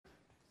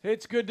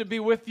It's good to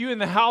be with you in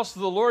the house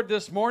of the Lord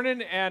this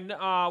morning, and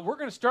we're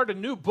going to start a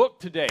new book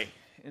today.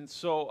 And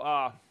so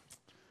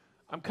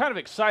I'm kind of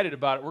excited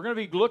about it. We're going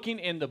to be looking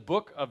in the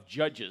book of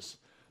Judges.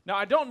 Now,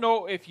 I don't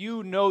know if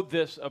you know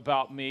this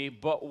about me,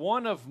 but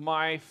one of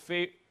my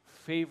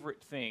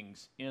favorite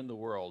things in the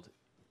world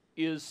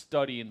is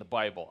studying the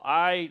Bible.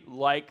 I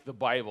like the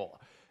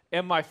Bible.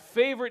 And my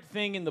favorite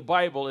thing in the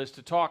Bible is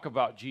to talk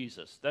about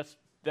Jesus.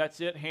 That's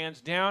it,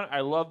 hands down.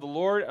 I love the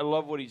Lord. I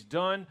love what He's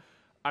done.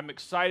 I'm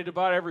excited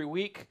about it every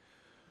week.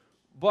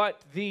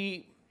 But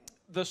the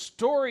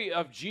story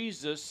of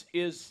Jesus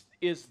is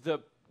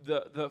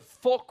the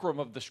fulcrum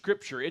of the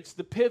Scripture. It's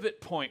the pivot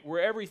point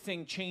where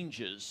everything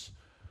changes.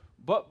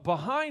 But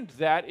behind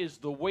that is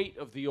the weight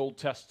of the Old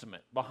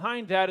Testament.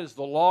 Behind that is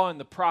the law and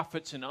the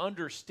prophets, and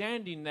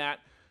understanding that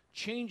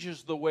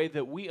changes the way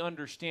that we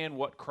understand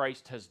what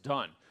Christ has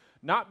done.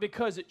 Not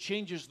because it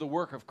changes the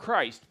work of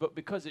Christ, but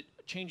because it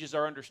changes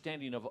our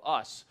understanding of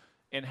us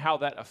and how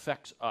that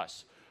affects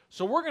us.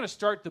 So we're going to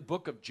start the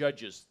book of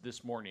Judges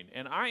this morning,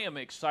 and I am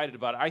excited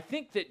about it. I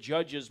think that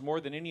Judges,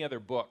 more than any other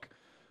book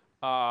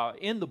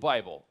in the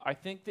Bible, I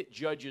think that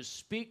Judges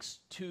speaks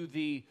to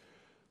the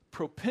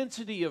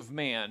propensity of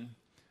man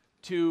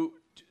to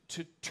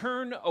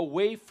turn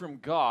away from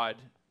God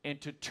and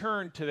to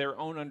turn to their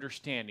own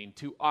understanding,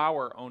 to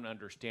our own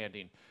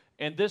understanding.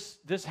 And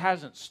this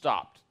hasn't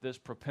stopped, this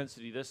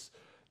propensity, this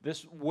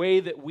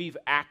way that we've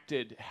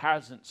acted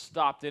hasn't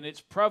stopped, and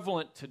it's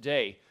prevalent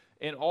today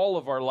in all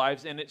of our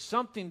lives, and it's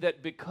something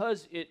that,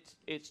 because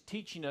it's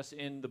teaching us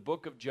in the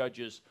book of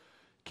Judges,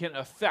 can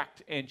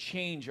affect and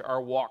change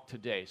our walk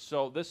today.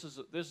 So this is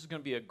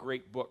going to be a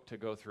great book to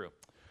go through.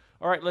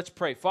 All right, let's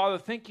pray. Father,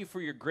 thank you for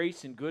your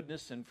grace and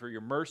goodness and for your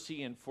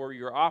mercy and for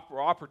your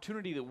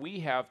opportunity that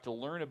we have to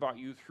learn about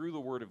you through the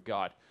Word of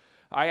God.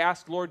 I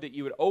ask, Lord, that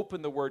you would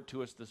open the Word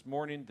to us this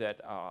morning, that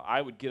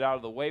I would get out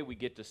of the way. We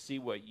get to see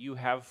what you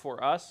have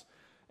for us.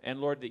 And,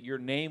 Lord, that your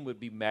name would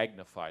be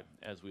magnified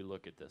as we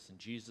look at this. In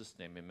Jesus'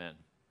 name, amen.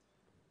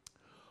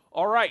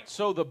 All right,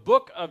 so the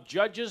book of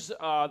Judges,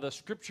 the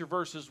scripture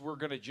verses we're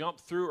going to jump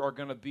through are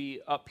going to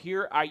be up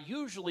here. I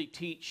usually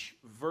teach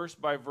verse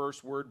by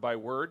verse, word by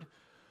word.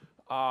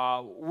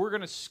 We're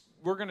going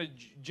to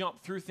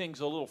jump through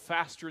things a little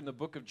faster in the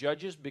book of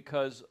Judges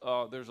because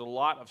there's a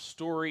lot of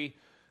story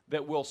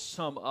that will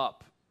sum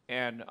up.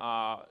 And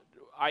I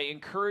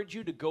encourage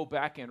you to go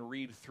back and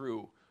read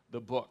through the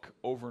book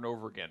over and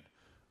over again.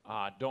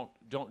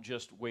 Don't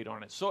just wait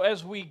on it. So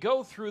as we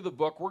go through the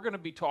book, we're going to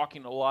be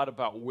talking a lot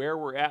about where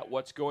we're at,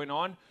 what's going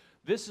on.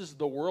 This is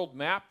the world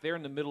map there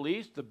in the Middle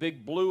East. The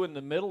big blue in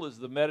the middle is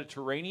the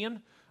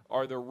Mediterranean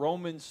or the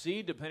Roman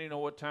Sea, depending on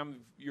what time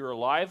you're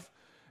alive.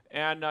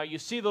 And you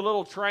see the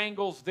little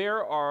triangles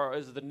there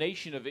is the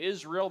nation of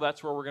Israel.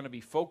 That's where we're going to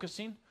be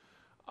focusing.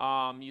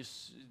 You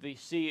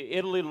see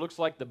Italy looks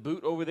like the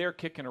boot over there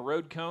kicking a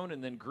road cone,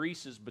 and then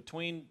Greece is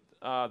between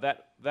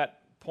that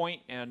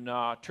point and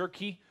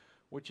Turkey,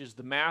 which is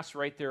the mass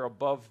right there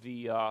above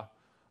the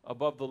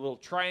little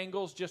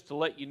triangles, just to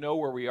let you know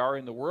where we are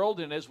in the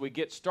world. And as we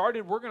get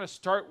started, we're going to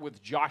start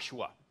with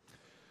Joshua.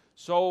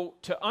 So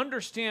to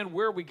understand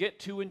where we get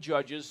to in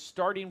Judges,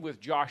 starting with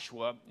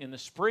Joshua, in the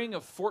spring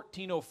of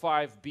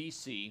 1405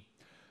 BC,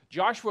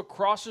 Joshua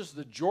crosses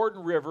the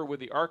Jordan River with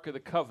the Ark of the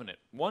Covenant.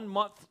 1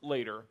 month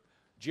later,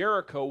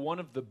 Jericho, one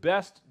of the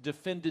best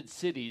defended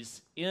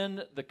cities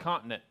in the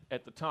continent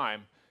at the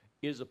time,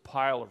 is a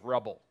pile of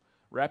rubble.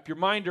 Wrap your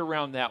mind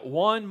around that.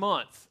 1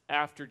 month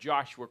after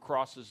Joshua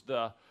crosses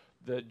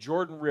the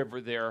Jordan River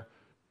there,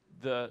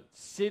 the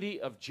city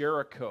of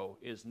Jericho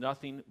is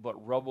nothing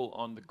but rubble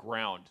on the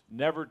ground,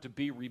 never to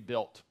be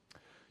rebuilt.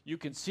 You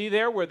can see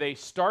there where they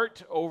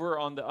start over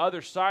on the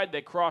other side.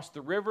 They cross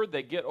the river.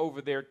 They get over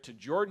there to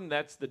Jordan.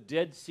 That's the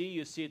Dead Sea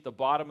you see at the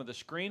bottom of the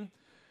screen.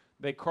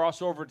 They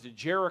cross over to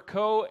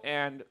Jericho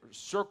and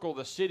circle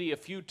the city a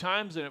few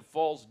times, and it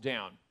falls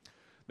down.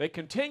 They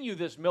continue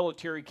this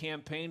military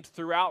campaign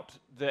throughout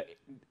the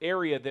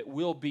area that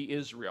will be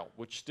Israel,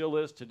 which still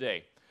is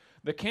today.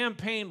 The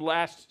campaign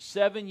lasts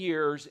 7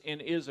 years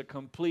and is a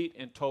complete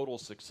and total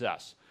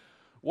success.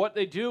 What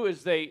they do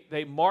is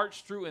they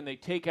march through and they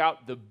take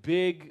out the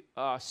big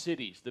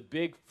cities, the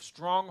big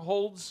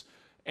strongholds,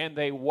 and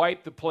they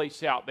wipe the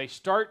place out. They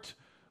start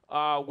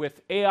with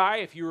Ai,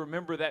 if you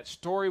remember that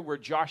story where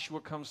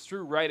Joshua comes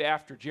through right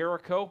after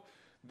Jericho.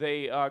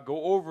 They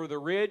go over the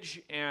ridge,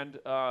 and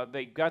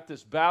they got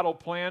this battle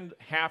planned.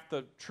 Half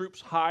the troops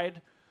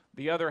hide.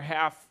 The other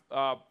half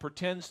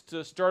pretends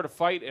to start a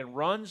fight and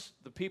runs.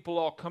 The people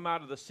all come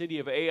out of the city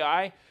of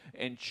Ai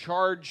and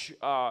charge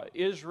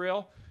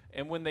Israel.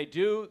 And when they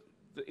do,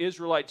 the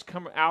Israelites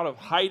come out of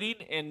hiding,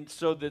 and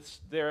so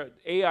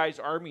Ai's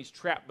army's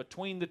trapped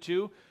between the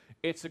two.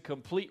 It's a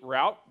complete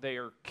rout. They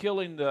are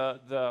killing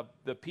the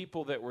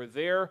people that were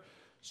there.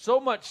 So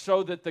much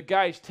so that the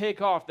guys take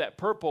off that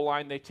purple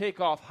line, they take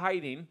off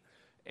hiding,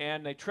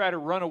 and they try to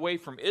run away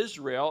from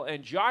Israel,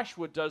 and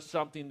Joshua does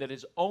something that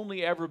has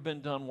only ever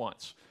been done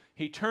once.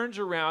 He turns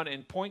around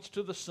and points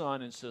to the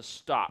sun and says,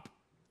 "Stop."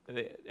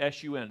 The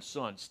S-U-N,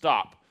 sun,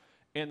 stop.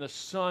 And the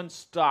sun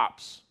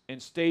stops,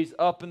 and stays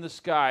up in the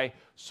sky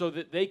so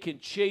that they can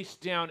chase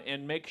down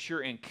and make sure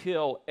and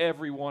kill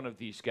every one of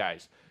these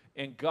guys.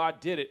 And God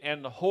did it.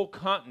 And the whole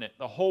continent,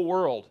 the whole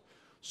world,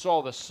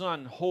 saw the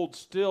sun hold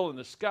still in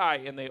the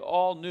sky, and they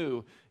all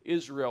knew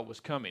Israel was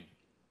coming.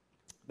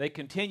 They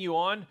continue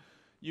on.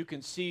 You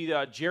can see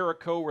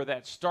Jericho where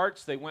that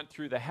starts. They went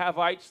through the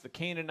Havites, the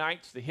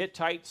Canaanites, the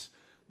Hittites.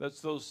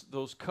 That's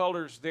those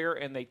colors there,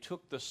 and they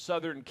took the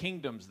southern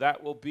kingdoms.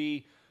 That will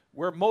be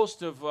where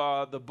most of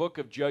the book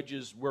of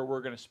Judges, where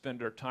we're going to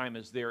spend our time,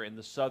 is there in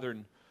the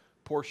southern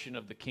portion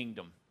of the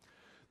kingdom.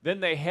 Then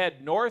they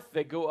head north.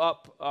 They go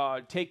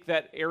up, take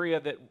that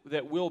area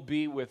that will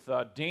be with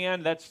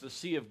Dan. That's the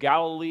Sea of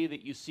Galilee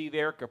that you see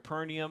there,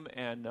 Capernaum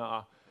and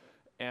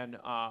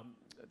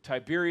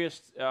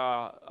Tiberias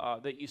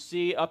that you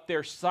see up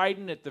there.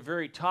 Sidon at the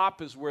very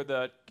top is where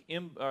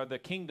the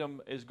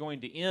kingdom is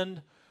going to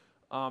end.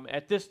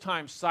 At this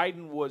time,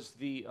 Sidon was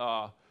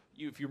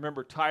if you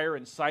remember Tyre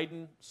and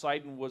Sidon,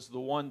 Sidon was the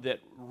one that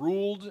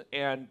ruled,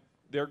 and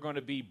they're going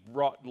to be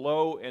brought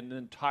low, and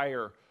then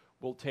Tyre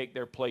will take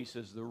their place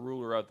as the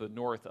ruler of the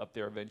north up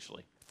there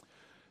eventually.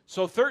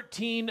 So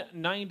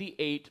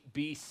 1398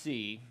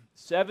 BC,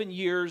 7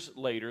 years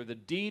later, the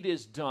deed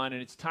is done,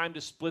 and it's time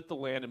to split the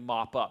land and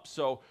mop up.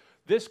 So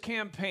this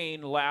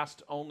campaign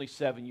lasts only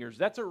 7 years.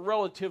 That's a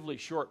relatively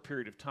short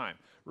period of time.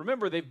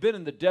 Remember, they've been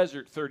in the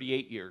desert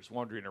 38 years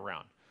wandering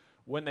around.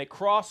 When they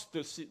crossed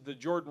the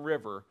Jordan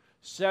River,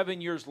 7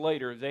 years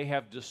later, they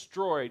have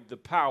destroyed the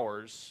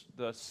powers,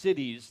 the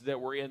cities that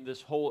were in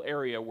this whole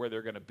area where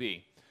they're going to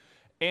be.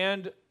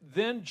 And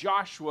then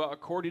Joshua,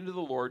 according to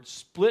the Lord,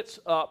 splits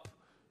up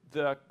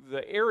the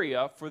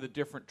area for the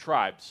different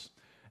tribes.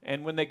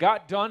 And when they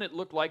got done, it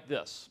looked like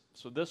this.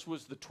 So this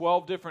was the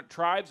 12 different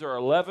tribes, or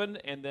 11,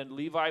 and then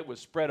Levi was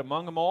spread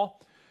among them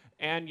all.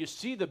 And you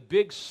see the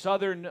big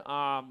southern,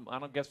 I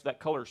don't guess that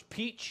color is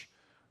peach.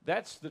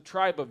 That's the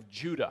tribe of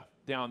Judah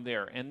down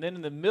there. And then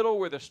in the middle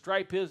where the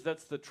stripe is,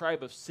 that's the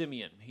tribe of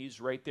Simeon.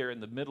 He's right there in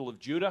the middle of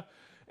Judah.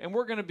 And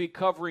we're going to be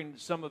covering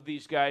some of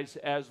these guys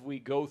as we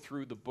go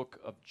through the book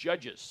of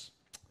Judges.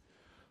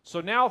 So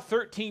now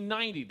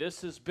 1390,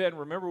 this has been,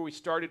 remember we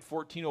started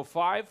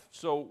 1405,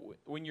 so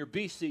when you're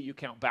BC, you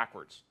count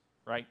backwards,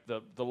 right?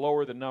 The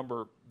lower the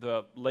number,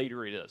 the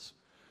later it is.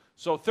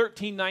 So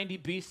 1390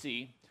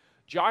 BC,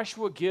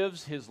 Joshua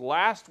gives his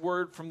last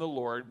word from the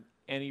Lord,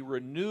 and he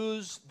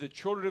renews the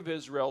children of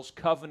Israel's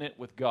covenant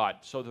with God.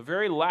 So the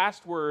very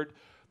last word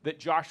that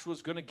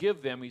Joshua's going to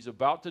give them, he's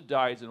about to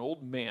die as an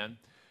old man,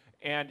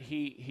 and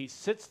he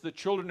sits the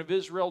children of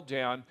Israel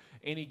down,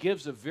 and he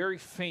gives a very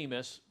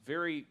famous,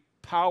 very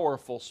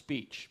powerful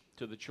speech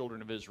to the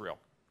children of Israel.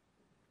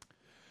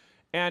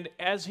 And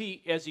as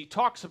he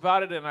talks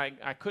about it, and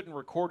I couldn't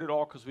record it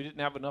all because we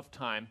didn't have enough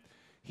time,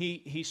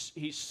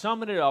 he's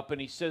summing it up, and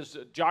he says,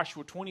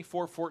 Joshua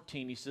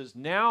 24:14, he says,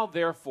 "Now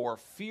therefore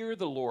fear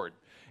the Lord,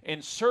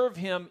 and serve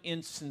him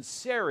in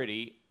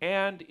sincerity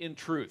and in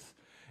truth.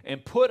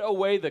 And put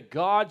away the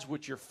gods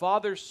which your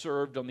fathers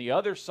served on the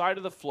other side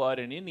of the flood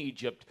and in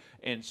Egypt,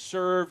 and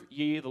serve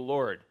ye the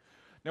Lord."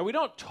 Now, we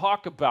don't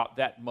talk about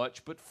that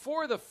much, but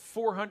for the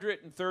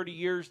 430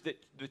 years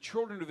that the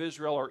children of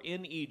Israel are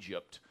in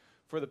Egypt,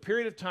 for the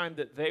period of time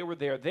that they were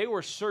there, they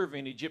were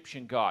serving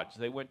Egyptian gods.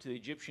 They went to the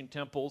Egyptian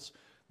temples.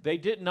 They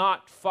did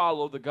not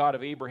follow the God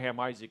of Abraham,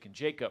 Isaac, and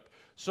Jacob.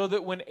 So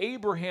that when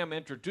Abraham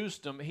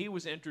introduced them, he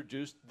was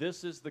introduced,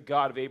 this is the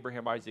God of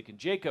Abraham, Isaac, and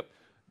Jacob.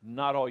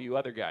 Not all you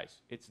other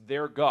guys. It's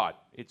their God.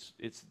 It's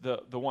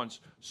the ones.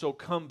 So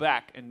come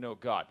back and know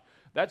God.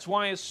 That's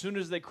why as soon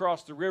as they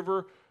cross the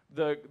river,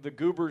 the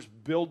goobers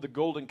build the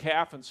golden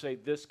calf and say,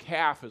 this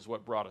calf is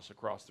what brought us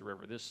across the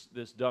river,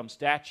 this dumb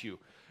statue.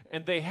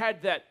 And they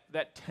had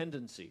that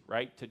tendency,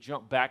 right, to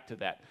jump back to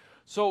that.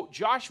 So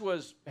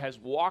Joshua has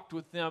walked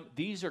with them.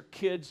 These are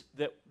kids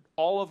that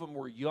all of them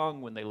were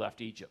young when they left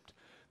Egypt.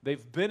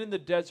 They've been in the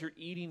desert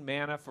eating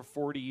manna for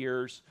 40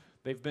 years.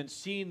 They've been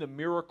seeing the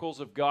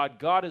miracles of God.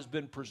 God has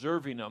been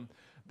preserving them.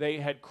 They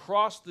had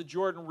crossed the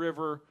Jordan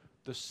River.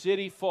 The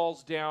city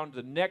falls down.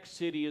 The next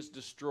city is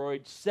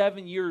destroyed.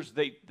 7 years,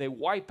 they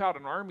wipe out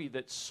an army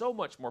that's so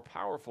much more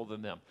powerful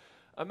than them.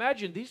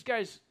 Imagine these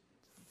guys,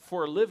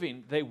 for a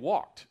living, they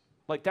walked.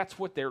 Like that's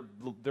what their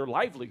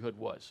livelihood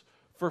was.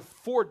 For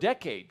 4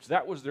 decades,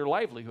 that was their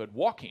livelihood,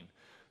 walking.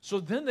 So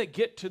then they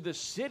get to the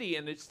city,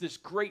 and it's this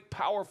great,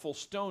 powerful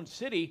stone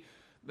city.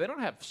 They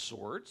don't have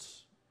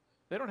swords.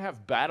 They don't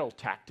have battle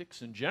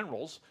tactics and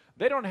generals.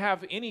 They don't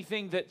have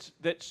anything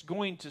that's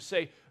going to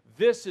say,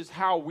 this is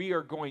how we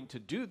are going to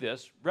do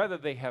this. Rather,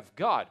 they have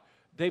God.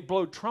 They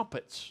blow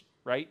trumpets,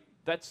 right?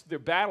 That's their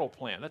battle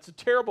plan. That's a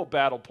terrible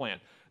battle plan.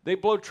 They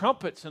blow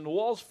trumpets and the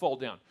walls fall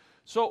down.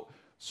 So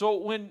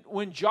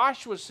when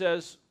Joshua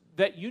says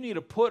that you need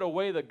to put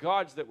away the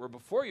gods that were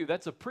before you,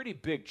 that's a pretty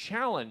big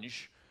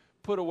challenge.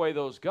 Put away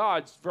those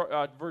gods.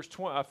 Verse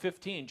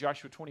 15,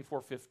 Joshua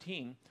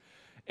 24:15.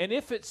 "And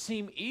if it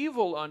seem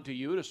evil unto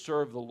you to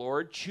serve the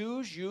Lord,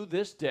 choose you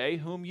this day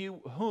whom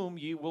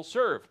ye will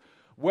serve,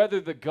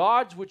 whether the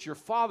gods which your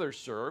fathers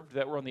served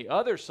that were on the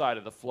other side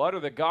of the flood, or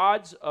the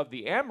gods of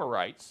the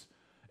Amorites,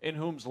 in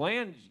whose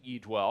land ye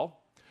dwell.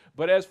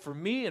 But as for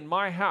me and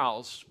my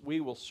house, we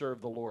will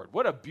serve the Lord.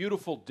 What a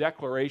beautiful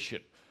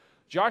declaration.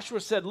 Joshua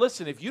said,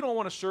 listen, if you don't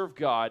want to serve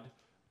God,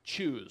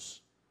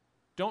 choose.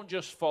 Don't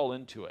just fall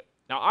into it.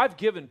 Now, I've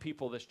given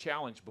people this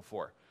challenge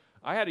before.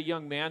 I had a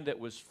young man that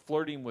was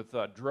flirting with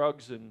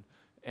drugs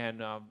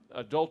and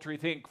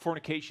adultery,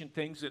 fornication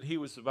things, and he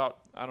was about,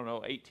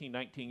 18,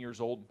 19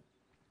 years old.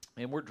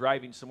 And we're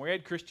driving somewhere. He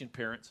had Christian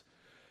parents.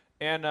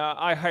 And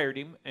I hired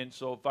him, and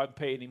so if I'm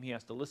paying him, he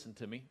has to listen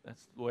to me.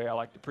 That's the way I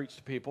like to preach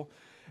to people.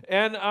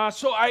 And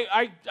so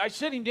I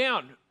sit him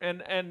down,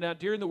 and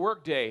during the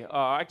workday,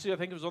 actually I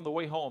think it was on the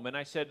way home, and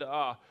I said,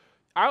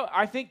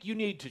 I think you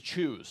need to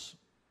choose.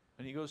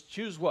 And he goes,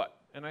 choose what?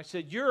 And I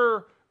said,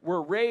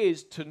 we're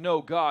raised to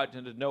know God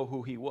and to know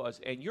who he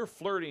was, and you're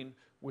flirting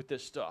with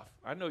this stuff.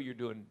 I know you're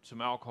doing some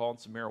alcohol and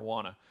some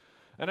marijuana.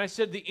 And I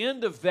said, the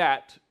end of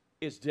that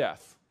is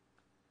death.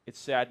 It's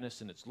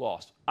sadness and it's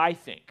loss, I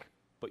think.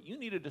 But you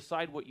need to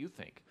decide what you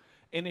think.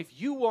 And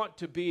if you want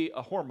to be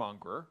a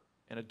whoremonger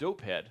and a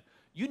dopehead,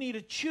 you need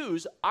to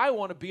choose, I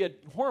want to be a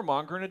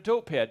whoremonger and a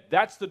dopehead.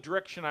 That's the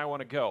direction I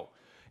want to go.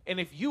 And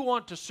if you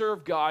want to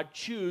serve God,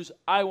 choose,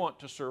 I want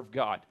to serve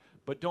God.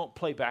 But don't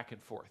play back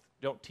and forth.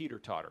 Don't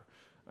teeter-totter.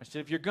 I said,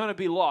 if you're going to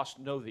be lost,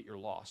 know that you're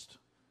lost.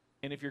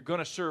 And if you're going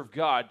to serve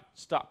God,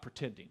 stop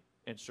pretending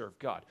and serve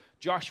God.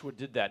 Joshua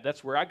did that.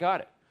 That's where I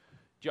got it.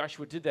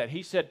 Joshua did that.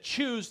 He said,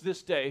 choose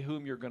this day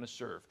whom you're going to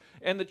serve.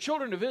 And the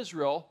children of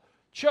Israel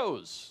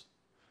chose.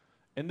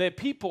 And the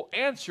people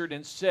answered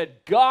and said,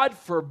 God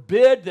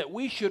forbid that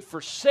we should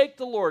forsake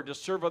the Lord to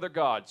serve other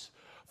gods.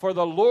 For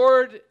the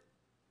Lord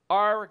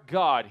our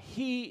God,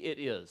 he it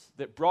is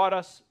that brought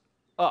us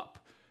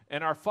up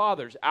and our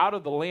fathers out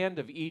of the land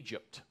of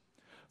Egypt,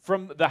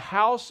 from the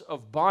house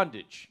of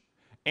bondage,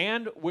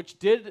 and which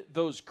did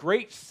those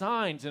great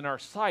signs in our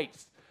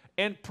sights,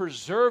 and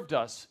preserved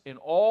us in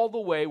all the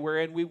way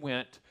wherein we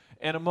went,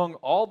 and among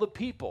all the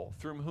people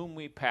through whom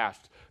we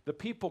passed. The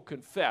people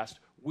confessed,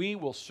 we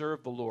will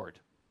serve the Lord.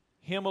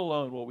 Him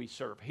alone will we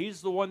serve.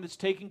 He's the one that's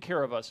taking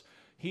care of us.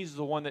 He's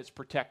the one that's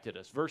protected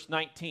us. Verse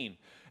 19,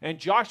 and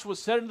Joshua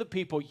said unto the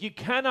people, ye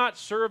cannot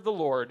serve the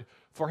Lord,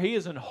 for he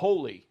is an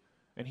holy,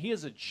 and he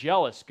is a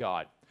jealous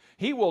God.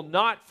 He will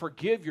not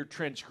forgive your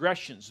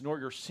transgressions nor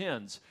your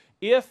sins.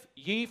 If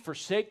ye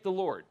forsake the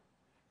Lord,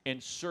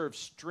 and serve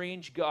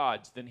strange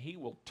gods, then he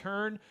will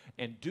turn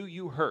and do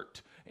you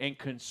hurt, and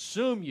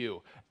consume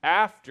you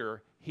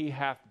after he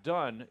hath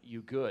done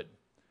you good.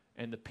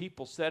 And the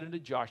people said unto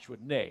Joshua,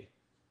 nay,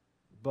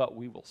 but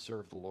we will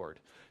serve the Lord.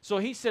 So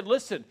he said,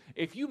 listen,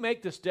 if you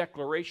make this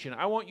declaration,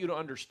 I want you to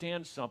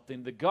understand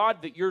something. The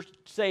God that you're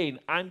saying,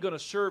 I'm going to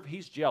serve,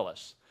 he's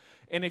jealous.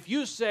 And if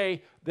you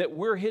say that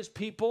we're his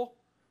people,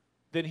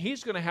 then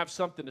he's going to have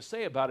something to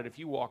say about it if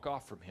you walk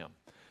off from him.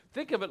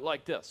 Think of it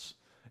like this.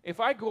 If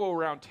I go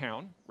around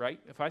town, right,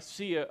 if I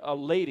see a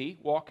lady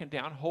walking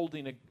down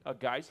holding a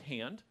guy's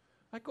hand,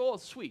 I go, oh,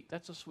 sweet,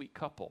 that's a sweet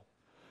couple.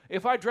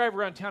 If I drive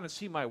around town and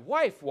see my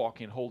wife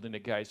walking holding a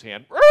guy's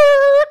hand,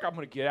 I'm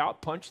going to get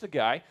out, punch the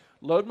guy,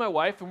 load my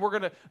wife,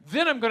 and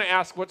then I'm going to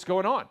ask what's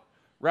going on,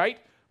 right?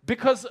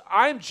 Because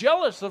I'm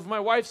jealous of my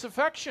wife's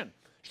affection.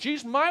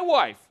 She's my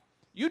wife.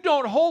 You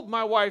don't hold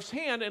my wife's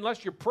hand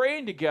unless you're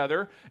praying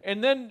together,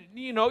 and then,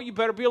 you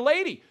better be a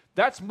lady.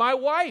 That's my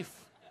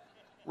wife,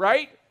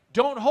 right?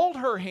 Don't hold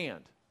her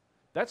hand.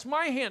 That's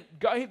my hand.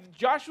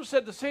 Joshua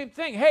said the same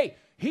thing. Hey,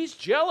 he's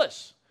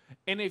jealous.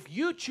 And if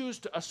you choose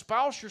to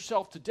espouse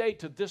yourself today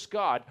to this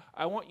God,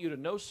 I want you to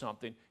know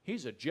something.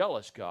 He's a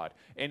jealous God.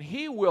 And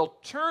he will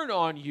turn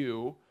on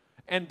you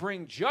and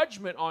bring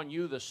judgment on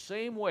you the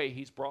same way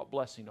he's brought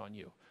blessing on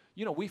you.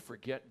 We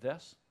forget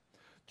this.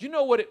 Do you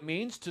know what it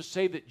means to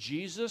say that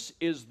Jesus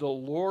is the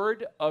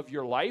Lord of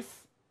your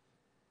life?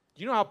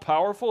 Do you know how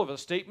powerful of a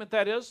statement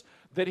that is?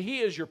 That he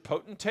is your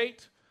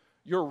potentate,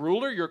 your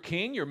ruler, your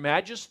king, your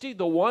majesty,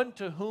 the one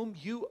to whom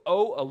you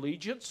owe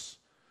allegiance.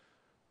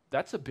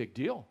 That's a big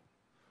deal.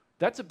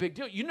 That's a big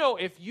deal.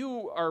 If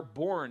you are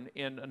born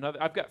in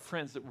I've got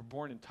friends that were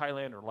born in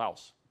Thailand or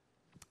Laos.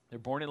 They're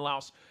born in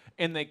Laos,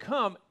 and they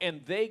come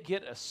and they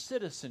get a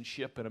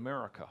citizenship in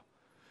America.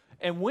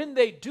 And when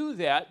they do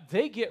that,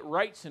 they get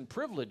rights and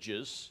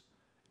privileges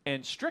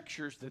and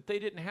strictures that they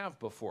didn't have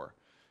before.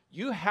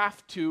 You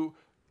have to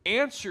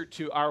answer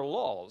to our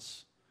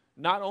laws.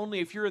 Not only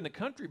if you're in the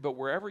country, but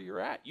wherever you're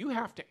at. You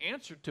have to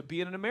answer to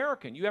being an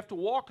American. You have to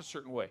walk a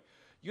certain way.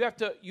 You have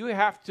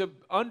to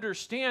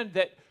understand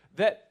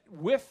that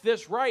with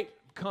this right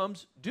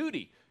comes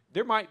duty.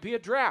 There might be a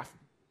draft.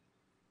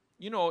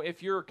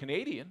 If you're a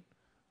Canadian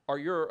or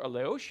you're a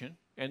Laotian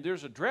and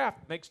there's a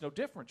draft, it makes no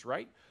difference,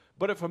 right?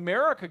 But if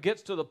America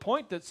gets to the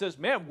point that says,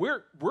 man,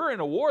 we're in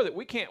a war that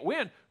we can't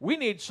win, we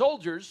need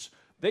soldiers,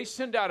 they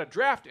send out a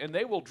draft and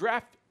they will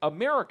draft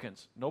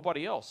Americans,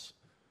 nobody else.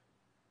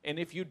 And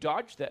if you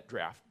dodge that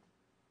draft,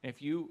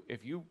 if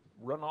you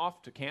run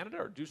off to Canada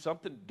or do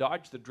something,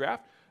 dodge the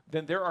draft,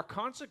 then there are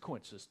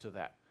consequences to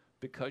that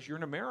because you're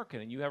an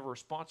American and you have a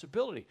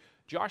responsibility.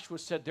 Joshua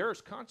said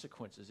there's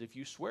consequences if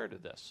you swear to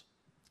this.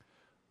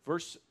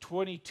 Verse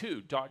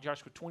 22,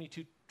 Joshua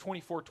 22,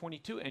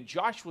 24:22. And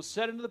Joshua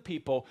said unto the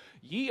people,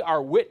 Ye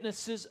are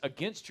witnesses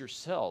against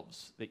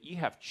yourselves, that ye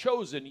have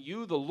chosen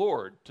you the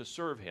Lord to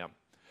serve him.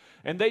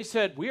 And they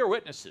said, We are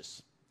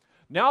witnesses.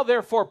 Now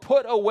therefore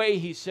put away,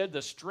 he said,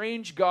 the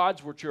strange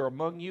gods which are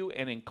among you,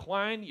 and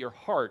incline your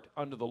heart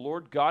unto the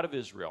Lord God of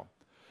Israel.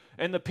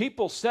 And the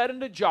people said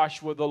unto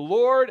Joshua, The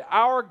Lord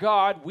our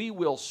God we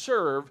will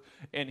serve,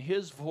 and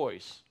his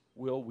voice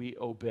will we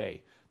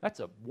obey. That's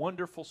a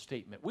wonderful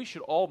statement. We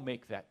should all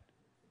make that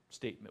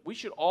statement. We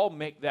should all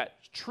make that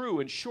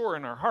true and sure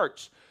in our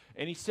hearts.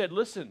 And he said,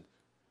 listen,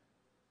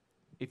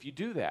 if you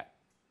do that,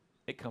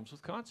 it comes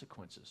with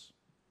consequences.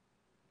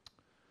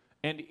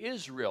 And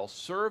Israel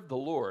served the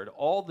Lord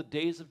all the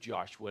days of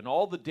Joshua and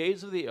all the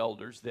days of the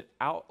elders that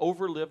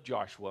overlived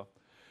Joshua,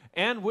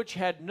 and which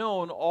had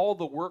known all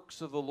the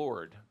works of the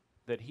Lord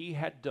that he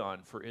had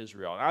done for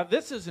Israel. Now,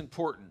 this is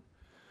important.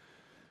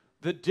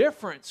 The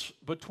difference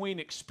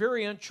between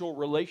experiential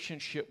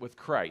relationship with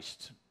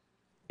Christ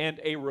and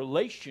a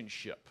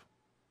relationship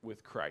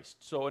with Christ.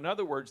 So, in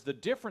other words, the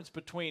difference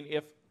between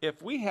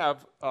if we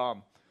have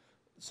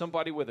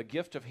somebody with a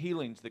gift of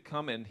healings that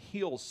come and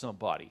heals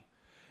somebody,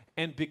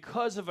 and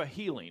because of a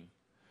healing,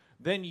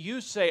 then you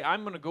say,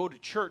 I'm going to go to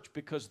church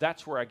because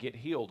that's where I get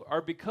healed.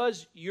 Or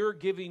because you're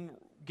getting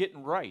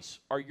rice,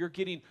 or you're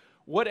getting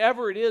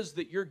whatever it is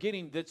that you're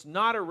getting that's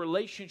not a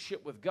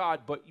relationship with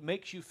God, but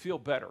makes you feel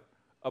better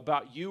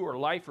about you or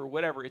life or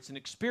whatever. It's an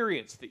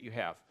experience that you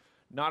have,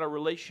 not a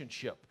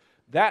relationship.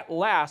 That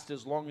lasts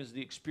as long as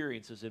the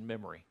experience is in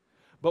memory.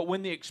 But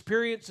when the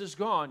experience is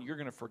gone, you're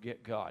going to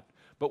forget God.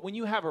 But when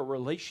you have a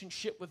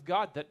relationship with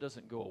God, that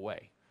doesn't go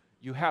away.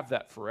 You have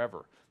that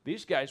forever.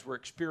 These guys were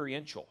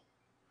experiential.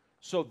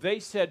 So they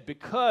said,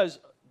 because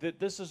that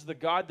this is the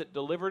God that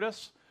delivered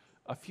us,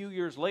 a few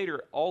years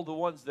later, all the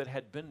ones that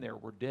had been there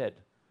were dead.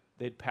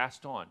 They'd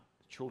passed on.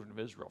 The children of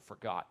Israel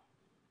forgot.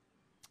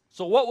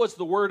 So what was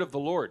the word of the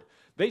Lord?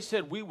 They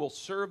said, we will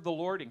serve the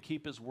Lord and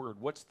keep his word.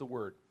 What's the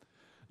word?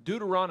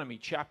 Deuteronomy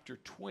chapter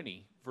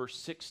 20, verse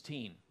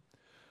 16.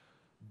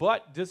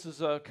 But this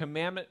is a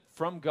commandment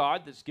from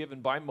God that's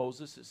given by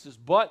Moses. It says,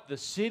 But the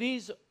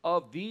cities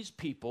of these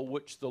people,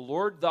 which the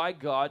Lord thy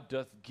God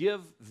doth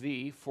give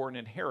thee for an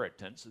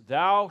inheritance,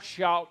 thou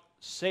shalt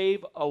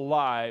save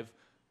alive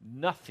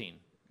nothing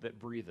that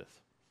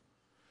breatheth.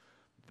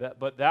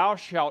 But thou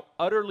shalt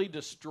utterly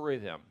destroy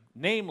them,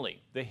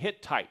 namely the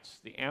Hittites,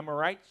 the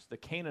Amorites, the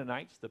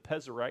Canaanites, the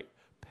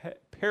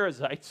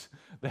Perizzites,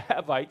 the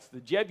Hivites, the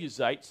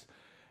Jebusites,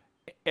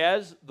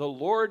 as the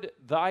Lord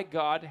thy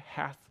God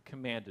hath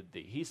commanded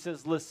thee. He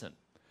says, listen,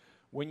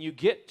 when you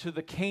get to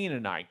the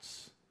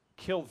Canaanites,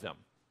 kill them,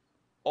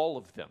 all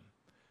of them.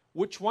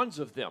 Which ones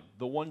of them?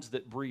 The ones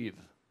that breathe.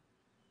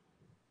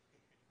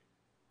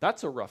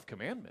 That's a rough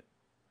commandment.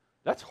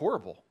 That's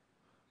horrible.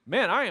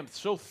 Man, I am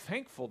so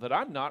thankful that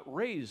I'm not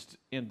raised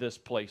in this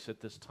place at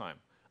this time.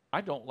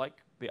 I don't like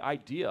the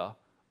idea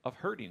of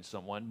hurting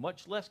someone,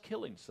 much less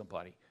killing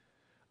somebody.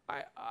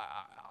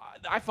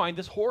 I find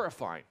this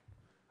horrifying.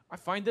 I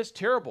find this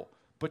terrible.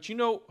 But you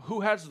know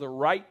who has the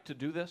right to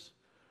do this?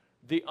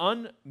 The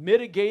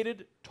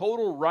unmitigated,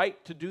 total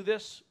right to do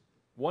this?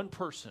 One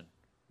person,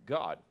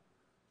 God.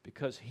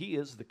 Because he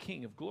is the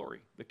King of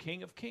glory, the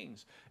King of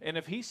kings. And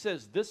if he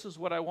says, this is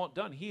what I want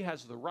done, he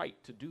has the right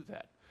to do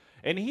that.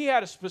 And he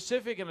had a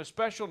specific and a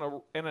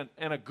special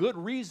and a good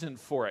reason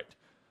for it.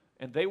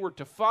 And they were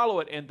to follow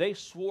it, and they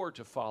swore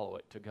to follow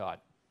it to God.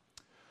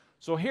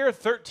 So here,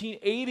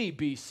 1380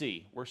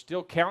 BC, we're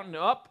still counting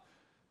up.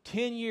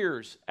 10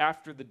 years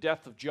after the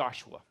death of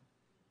Joshua,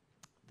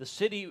 the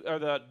city or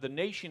the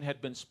nation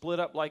had been split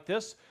up like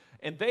this,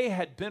 and they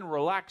had been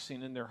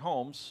relaxing in their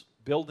homes,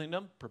 building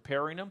them,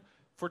 preparing them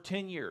for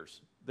 10 years.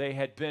 They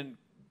had been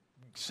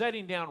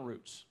setting down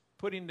roots,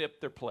 putting up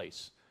their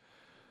place.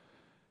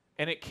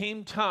 And it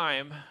came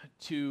time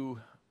to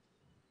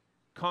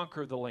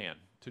conquer the land,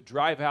 to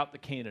drive out the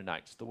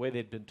Canaanites the way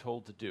they'd been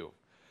told to do.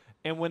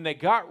 And when they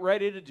got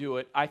ready to do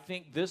it, I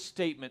think this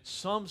statement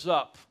sums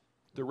up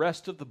the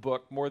rest of the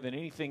book more than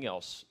anything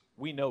else.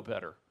 We know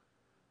better.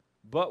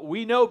 But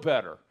we know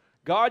better.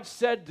 God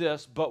said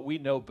this, but we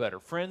know better.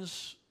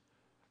 Friends,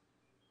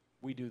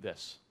 we do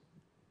this.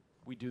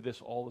 We do this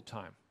all the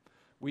time.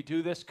 We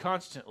do this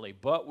constantly,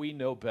 but we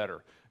know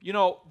better. You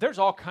know, there's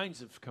all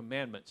kinds of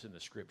commandments in the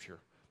Scripture.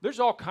 There's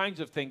all kinds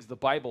of things the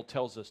Bible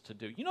tells us to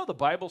do. You know the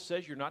Bible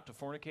says you're not to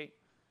fornicate?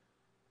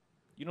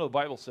 You know the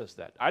Bible says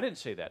that. I didn't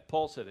say that.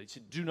 Paul said it. He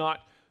said, do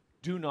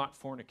not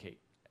fornicate.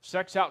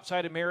 Sex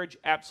outside of marriage?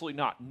 Absolutely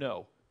not.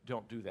 No,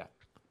 don't do that.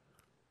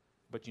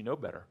 But you know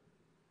better.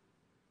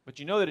 But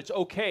you know that it's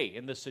okay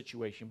in this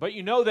situation. But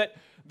you know that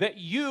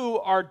you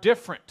are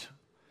different.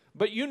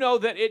 But you know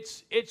that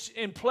it's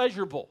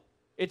pleasurable.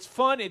 It's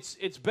fun.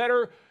 It's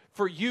better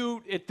for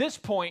you at this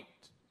point.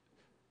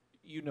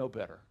 You know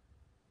better.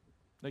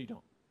 No, you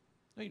don't.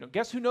 No, you don't.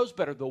 Guess who knows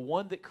better? The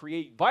one that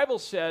created. Bible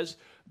says,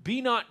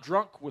 be not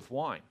drunk with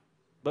wine,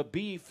 but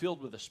be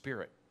filled with the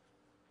Spirit.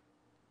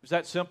 Is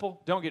that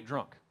simple? Don't get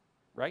drunk,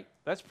 right?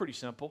 That's pretty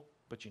simple,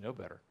 but you know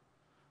better.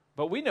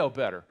 But we know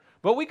better.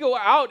 But we go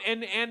out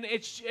and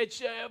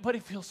but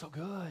it feels so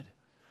good.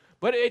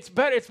 But it's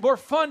better. It's more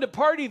fun to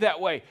party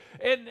that way.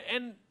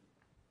 And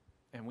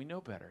we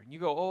know better. And you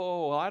go,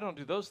 oh, well, I don't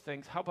do those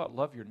things. How about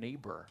love your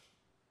neighbor?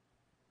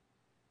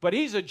 But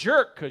he's a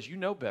jerk because you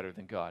know better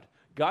than God.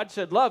 God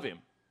said love him.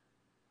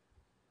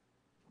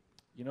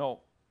 You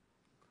know,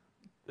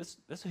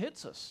 this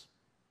hits us.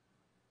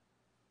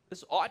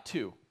 This ought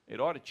to.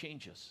 It ought to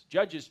change us.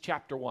 Judges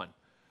chapter 1,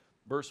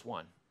 verse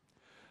 1.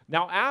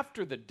 Now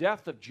after the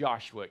death of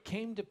Joshua, it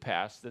came to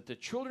pass that the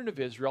children of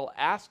Israel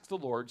asked the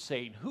Lord,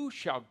 saying, who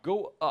shall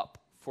go up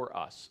for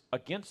us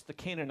against the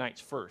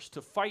Canaanites first,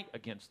 to fight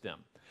against them?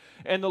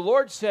 And the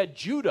Lord said,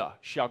 Judah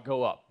shall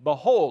go up.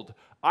 Behold,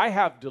 I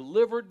have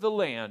delivered the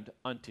land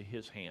unto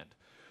his hand.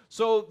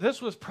 So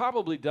this was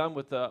probably done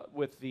with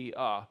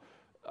the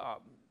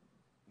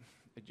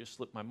it just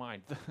slipped my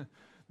mind.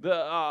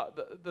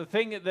 The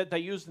thing that they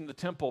used in the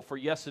temple for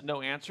yes and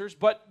no answers,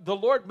 but the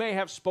Lord may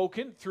have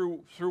spoken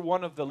through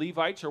one of the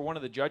Levites or one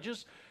of the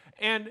judges,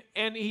 and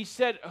he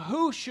said,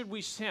 who should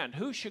we send?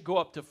 Who should go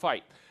up to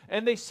fight?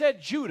 And they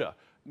said Judah,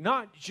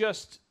 not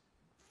just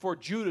for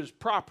Judah's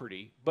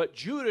property, but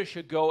Judah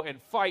should go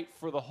and fight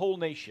for the whole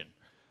nation.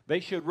 They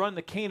should run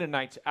the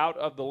Canaanites out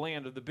of the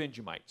land of the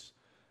Benjamites,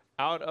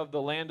 out of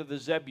the land of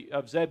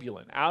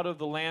Zebulun, out of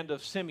the land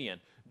of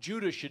Simeon.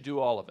 Judah should do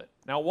all of it.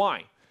 Now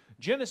why?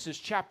 Genesis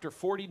chapter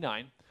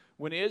 49,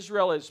 when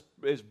Israel is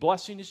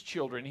blessing his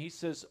children, he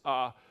says,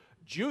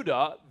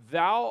 Judah,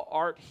 thou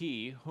art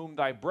he whom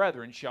thy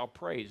brethren shall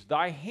praise.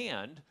 Thy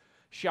hand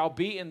shall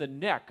be in the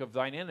neck of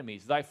thine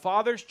enemies. Thy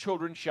father's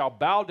children shall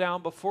bow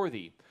down before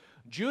thee.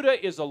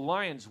 Judah is a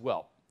lion's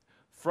whelp.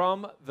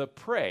 From the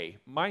prey,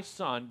 my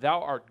son,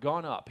 thou art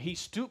gone up. He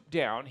stooped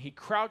down, he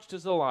crouched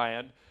as a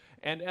lion,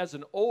 and as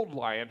an old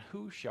lion,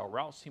 who shall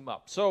rouse him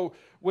up? So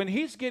when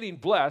he's getting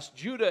blessed,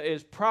 Judah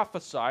is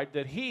prophesied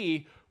that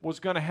he was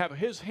going to have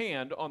his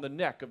hand on the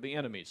neck of the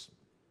enemies.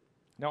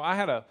 Now, I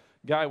had a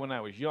guy when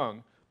I was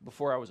young,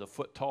 before I was a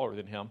foot taller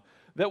than him,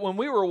 that when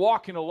we were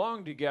walking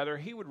along together,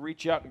 he would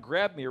reach out and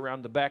grab me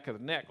around the back of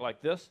the neck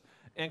like this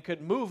and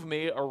could move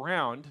me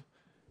around,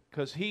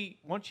 because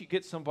once you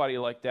get somebody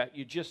like that,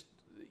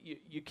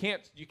 you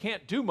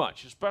can't do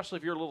much, especially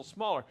if you're a little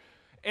smaller.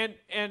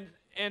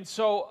 And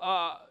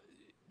so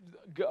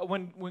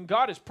when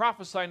God is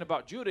prophesying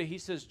about Judah, he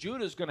says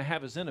Judah is going to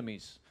have his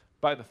enemies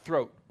by the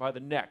throat, by the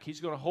neck.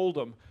 He's going to hold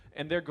them,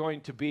 and they're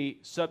going to be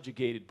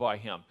subjugated by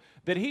him.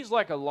 That he's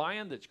like a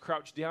lion that's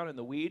crouched down in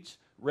the weeds,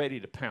 ready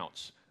to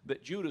pounce.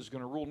 That Judah is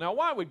going to rule. Now,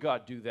 why would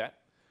God do that?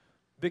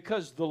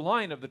 Because the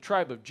line of the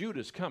tribe of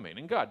Judah is coming,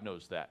 and God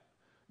knows that.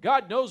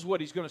 God knows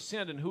what he's going to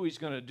send and who he's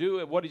going to do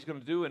and what he's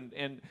going to do,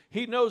 and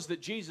he knows that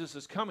Jesus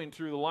is coming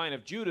through the line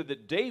of Judah,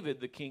 that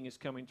David the king is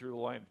coming through the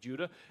line of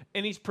Judah,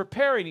 and he's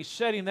preparing, he's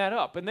setting that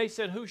up. And they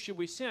said, who should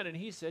we send? And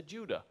he said,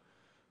 Judah.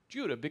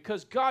 Judah,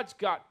 because God's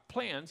got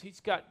plans, he's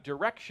got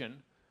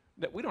direction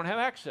that we don't have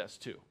access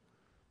to.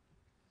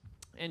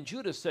 And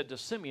Judah said to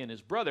Simeon,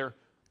 his brother,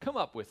 come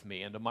up with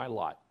me into my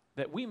lot,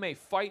 that we may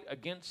fight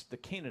against the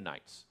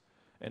Canaanites.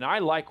 And I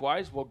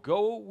likewise will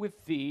go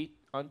with thee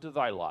unto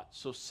thy lot.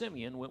 So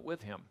Simeon went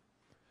with him.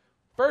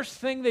 First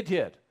thing they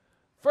did.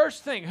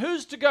 First thing,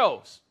 who's to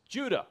go?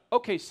 Judah.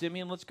 Okay,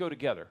 Simeon, let's go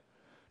together.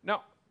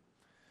 Now,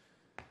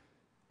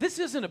 this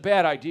isn't a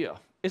bad idea.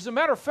 As a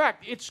matter of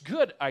fact, it's a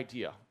good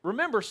idea.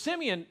 Remember,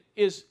 Simeon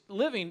is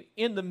living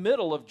in the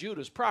middle of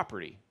Judah's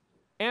property,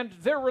 and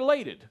they're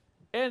related.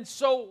 And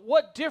so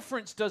what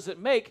difference does it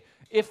make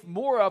if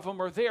more of them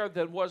are there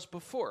than was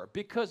before?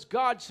 Because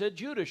God said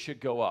Judah should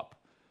go up.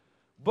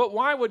 But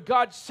why would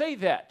God say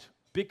that?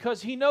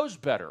 Because he knows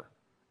better,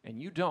 and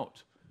you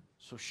don't.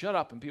 So shut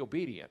up and be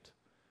obedient.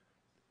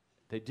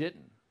 They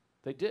didn't.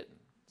 They didn't.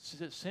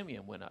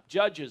 Simeon went up.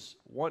 Judges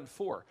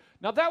 1:4.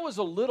 Now that was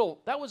a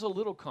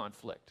little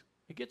conflict.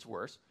 It gets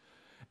worse.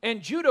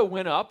 And Judah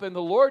went up, and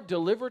the Lord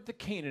delivered the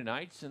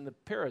Canaanites and the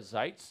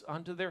Perizzites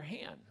unto their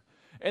hand.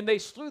 And they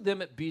slew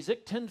them at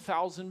Bezek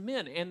 10,000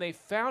 men. And they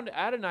found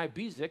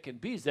Adonai-Bezek and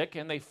Bezek,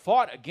 and they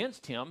fought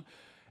against him.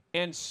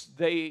 And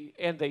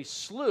they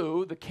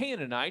slew the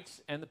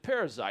Canaanites and the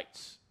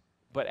Perizzites.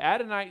 But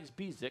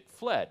Adonai-Bezek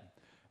fled.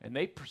 And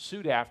they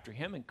pursued after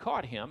him and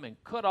caught him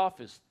and cut off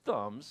his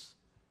thumbs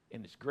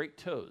and his great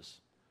toes.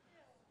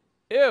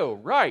 Ew,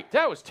 right.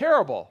 That was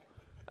terrible.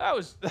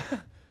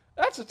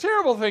 That's a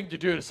terrible thing to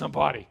do to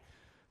somebody.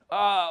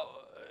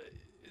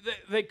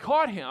 They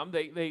caught him.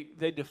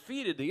 They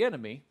defeated the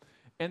enemy.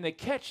 And they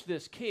catch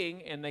this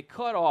king and they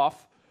cut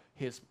off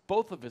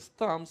both of his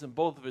thumbs and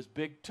both of his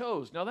big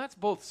toes. Now that's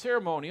both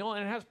ceremonial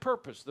and it has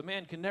purpose. The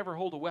man can never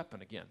hold a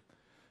weapon again.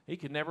 He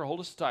can never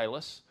hold a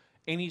stylus,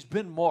 and he's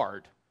been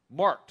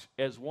marked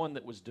as one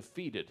that was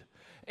defeated.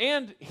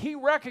 And he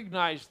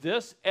recognized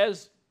this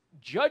as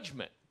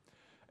judgment.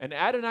 And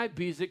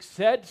Adonai-Bezek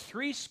said,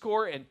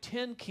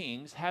 70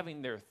 kings,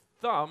 having their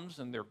thumbs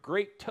and their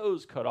great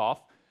toes cut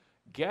off,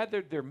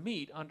 gathered their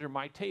meat under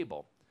my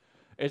table.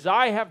 As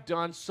I have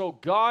done, so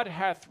God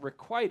hath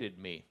requited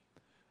me.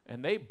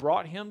 And they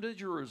brought him to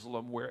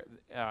Jerusalem,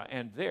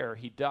 and there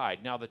he died.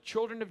 Now the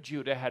children of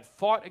Judah had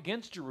fought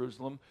against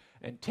Jerusalem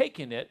and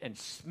taken it and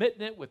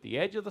smitten it with the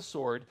edge of the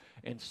sword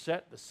and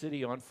set the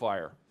city on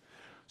fire.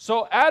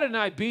 So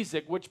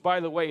Adonai-Bezek, which by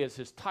the way is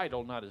his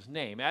title, not his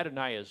name.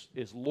 Adonai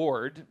is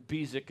Lord.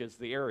 Bezek is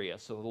the area,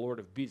 so the Lord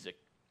of Bezek.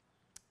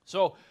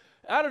 So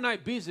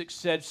Adonai-Bezek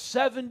said,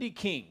 70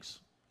 kings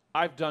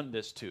I've done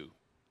this to.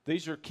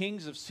 These are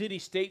kings of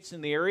city-states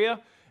in the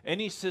area. And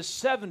he says,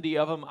 70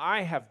 of them,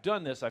 I have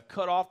done this. I've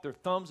cut off their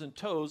thumbs and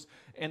toes,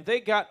 and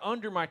they got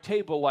under my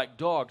table like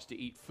dogs to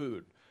eat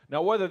food.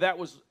 Now, whether that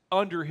was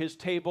under his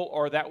table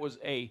or that was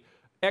a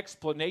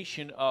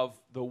explanation of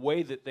the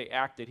way that they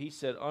acted, he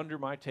said, under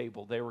my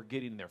table, they were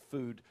getting their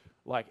food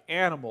like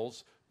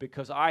animals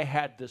because I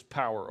had this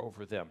power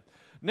over them.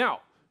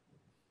 Now,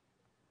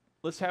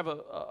 let's have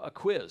a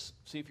quiz,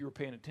 see if you were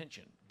paying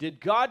attention.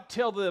 Did God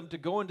tell them to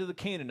go into the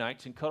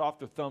Canaanites and cut off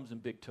their thumbs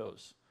and big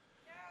toes?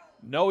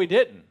 No, he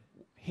didn't.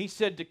 He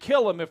said to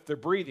kill them if they're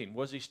breathing.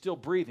 Was he still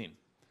breathing?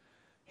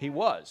 He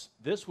was.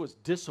 This was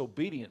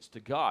disobedience to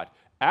God.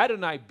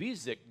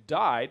 Adonai-Bezek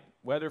died,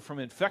 whether from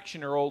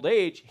infection or old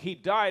age, he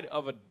died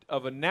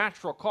of a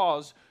natural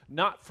cause,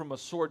 not from a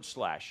sword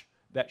slash.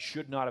 That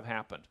should not have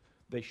happened.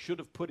 They should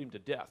have put him to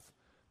death.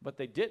 But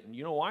they didn't.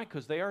 You know why?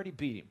 Because they already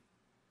beat him.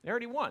 They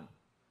already won.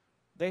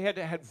 They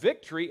had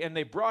victory, and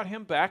they brought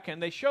him back, and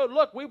they showed,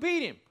 look, we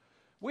beat him.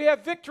 We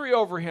have victory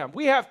over him.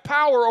 We have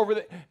power over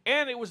the,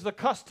 and it was the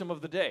custom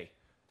of the day.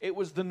 It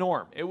was the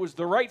norm. It was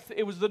the right,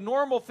 it was the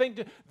normal thing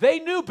to, they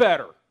knew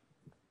better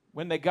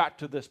when they got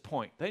to this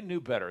point. They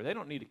knew better. They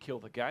don't need to kill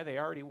the guy. They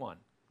already won.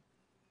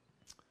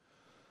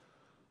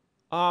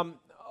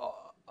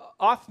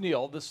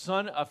 Othniel, the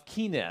son of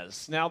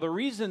Kenaz. Now, the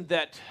reason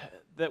that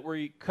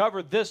we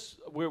covered this,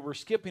 we're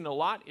skipping a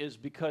lot, is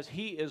because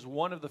he is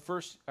one of the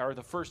first, or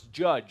the first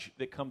judge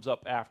that comes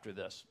up after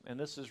this. And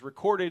this is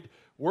recorded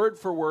word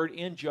for word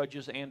in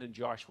Judges and in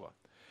Joshua.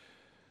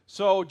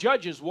 So,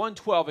 Judges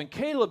 1:12, and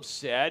Caleb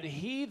said,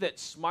 he that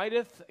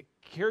smiteth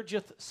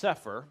Kirjath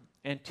Sepher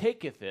and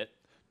taketh it,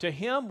 to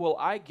him will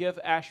I give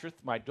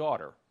Ashereth my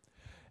daughter.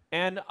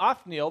 And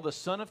Othniel, the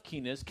son of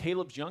Kenaz,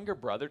 Caleb's younger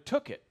brother,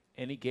 took it,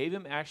 and he gave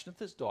him Ashereth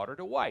his daughter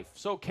to wife.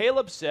 So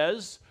Caleb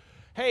says,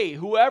 hey,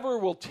 whoever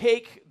will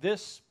take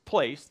this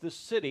place, this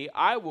city,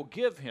 I will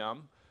give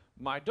him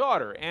my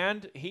daughter.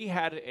 And he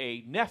had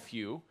a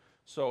nephew,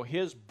 so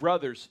his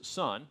brother's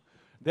son,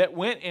 that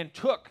went and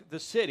took the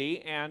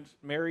city and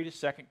married his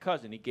second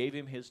cousin. He gave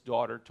him his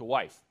daughter to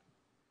wife.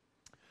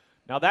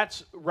 Now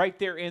that's right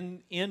there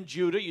in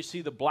Judah. You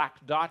see the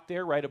black dot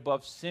there right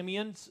above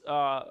Simeon's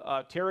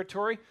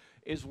territory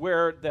is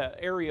where the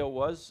area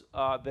was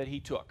that he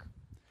took.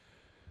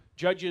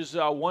 Judges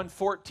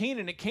 1:14,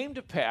 and it came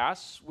to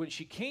pass when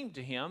she came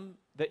to him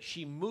that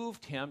she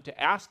moved him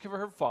to ask of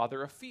her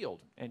father a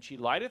field. And she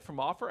lighted from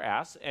off her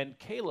ass, and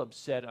Caleb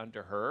said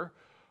unto her,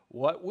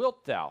 what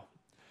wilt thou?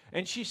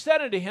 And she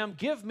said unto him,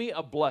 give me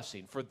a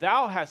blessing, for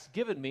thou hast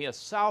given me a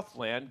south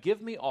land, give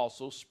me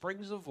also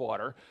springs of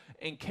water.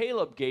 And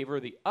Caleb gave her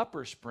the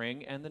upper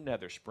spring and the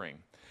nether spring.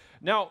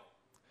 Now,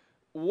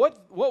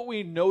 what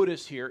we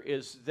notice here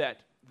is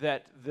that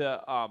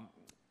the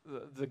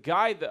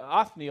guy, the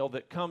Othniel,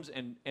 that comes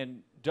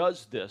and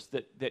does this,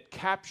 that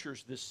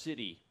captures the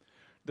city,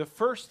 the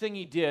first thing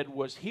he did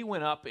was he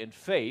went up in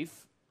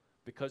faith,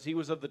 because he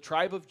was of the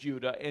tribe of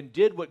Judah, and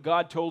did what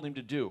God told him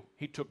to do.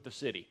 He took the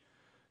city.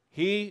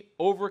 He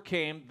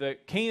overcame the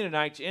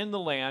Canaanites in the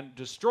land,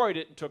 destroyed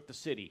it, and took the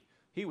city.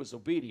 He was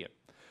obedient.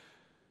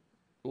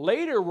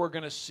 Later, we're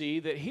going to see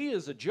that he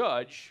is a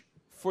judge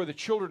for the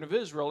children of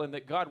Israel and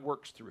that God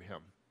works through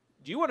him.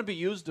 Do you want to be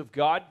used of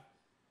God?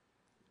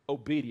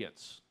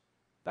 Obedience.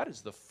 That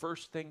is the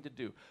first thing to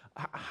do.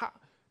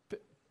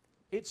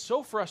 It's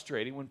so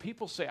frustrating when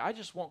people say, I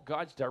just want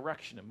God's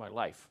direction in my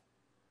life.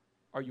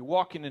 Are you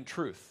walking in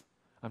truth?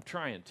 I'm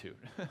trying to.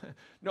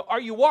 No,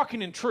 are you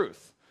walking in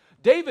truth?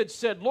 David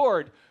said,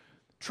 Lord,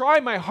 try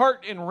my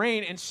heart and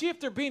rein and see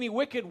if there be any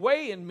wicked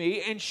way in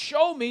me and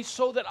show me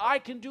so that I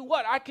can do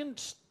what? I can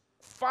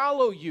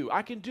follow you.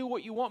 I can do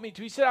what you want me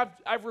to. He said,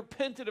 I've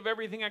repented of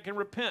everything I can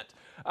repent.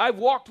 I've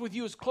walked with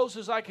you as close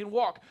as I can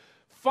walk.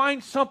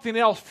 Find something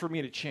else for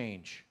me to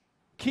change.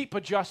 Keep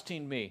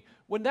adjusting me.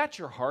 When that's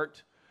your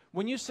heart,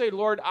 when you say,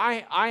 Lord,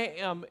 I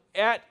am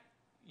at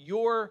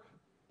your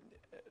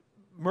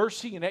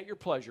mercy and at your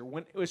pleasure,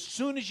 as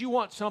soon as you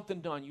want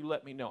something done, you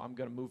let me know. I'm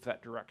going to move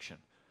that direction.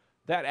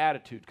 That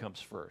attitude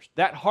comes first.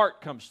 That heart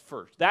comes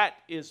first. That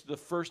is the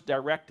first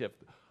directive.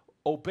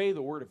 Obey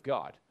the word of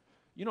God.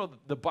 You know,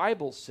 the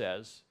Bible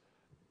says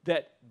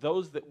that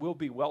those that will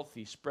be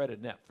wealthy spread a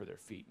net for their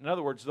feet. In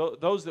other words,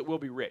 those that will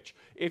be rich.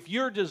 If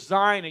your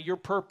design and your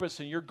purpose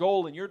and your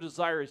goal and your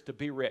desire is to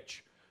be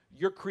rich,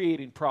 you're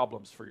creating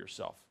problems for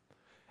yourself.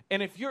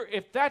 And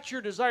if that's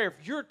your desire,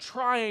 if you're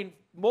trying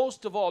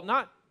most of all,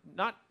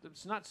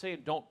 it's not saying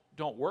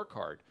don't work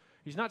hard.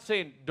 He's not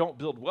saying don't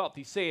build wealth.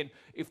 He's saying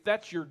if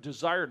that's your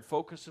desire and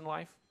focus in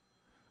life,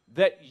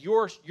 that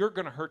you're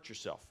going to hurt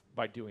yourself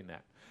by doing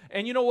that.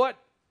 And you know what?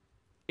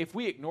 If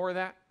we ignore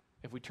that,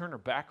 if we turn our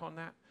back on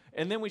that,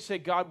 And then we say,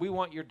 God, we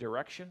want your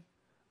direction,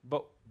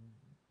 but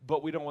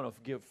we don't want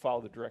to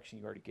follow the direction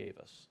you already gave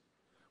us.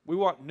 We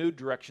want new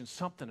direction,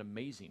 something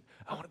amazing.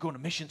 I want to go on a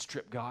missions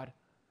trip, God.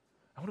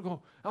 I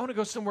want to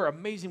go somewhere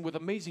amazing with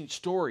amazing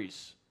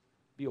stories.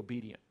 Be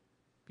obedient.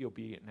 Be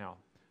obedient now.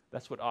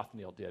 That's what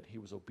Othniel did. He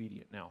was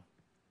obedient now.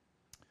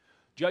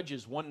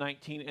 Judges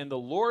 1:19, and the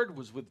Lord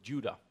was with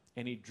Judah,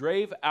 and he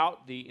drave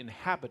out the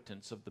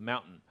inhabitants of the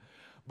mountain,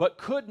 but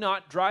could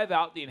not drive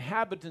out the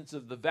inhabitants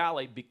of the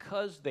valley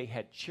because they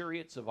had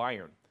chariots of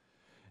iron.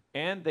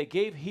 And they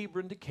gave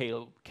Hebron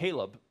to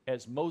Caleb,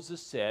 as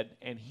Moses said,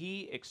 and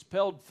he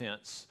expelled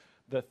thence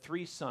the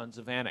 3 sons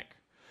of Anak.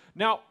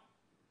 Now,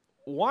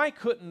 why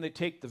couldn't they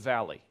take the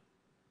valley?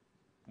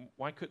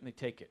 Why couldn't they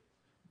take it?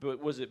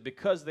 But was it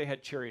because they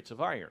had chariots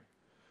of iron?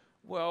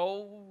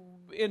 Well,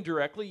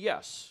 indirectly,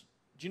 yes.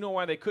 Do you know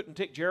why they couldn't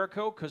take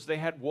Jericho? Because they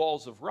had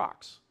walls of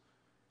rocks.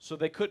 So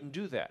they couldn't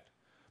do that.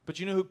 But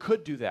you know who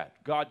could do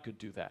that? God could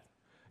do that.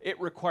 It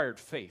required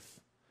faith.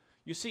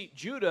 You see,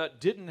 Judah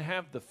didn't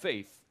have the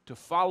faith to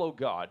follow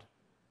God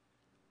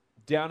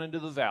down into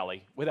the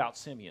valley without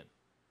Simeon.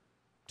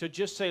 To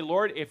just say,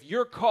 Lord, if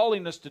you're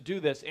calling us to do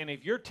this, and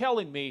if you're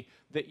telling me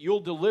that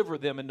you'll deliver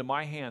them into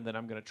my hand, then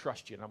I'm going to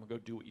trust you, and I'm going to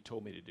go do what you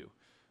told me to do.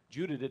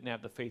 Judah didn't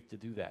have the faith to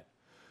do that.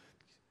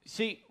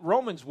 See,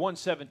 Romans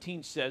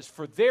 1:17 says,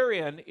 for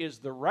therein is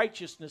the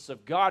righteousness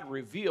of God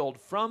revealed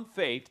from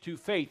faith to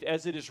faith,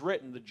 as it is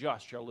written, the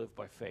just shall live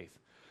by faith.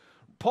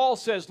 Paul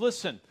says,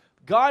 listen,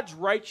 God's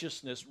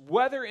righteousness,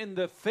 whether in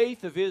the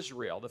faith of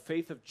Israel, the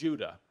faith of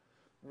Judah,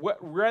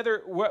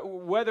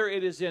 whether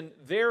it is in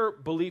their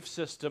belief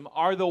system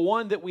or the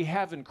one that we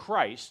have in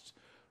Christ,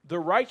 the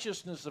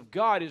righteousness of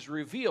God is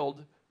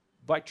revealed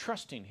by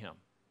trusting him,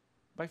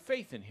 by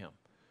faith in him,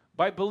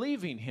 by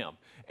believing him.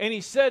 And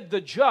he said, the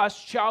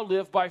just shall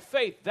live by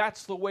faith.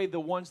 That's the way the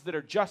ones that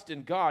are just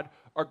in God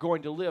are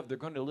going to live. They're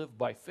going to live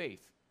by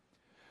faith.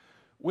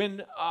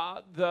 When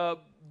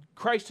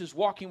Christ is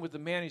walking with the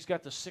man, he's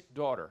got the sick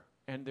daughter,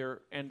 and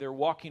they're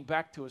walking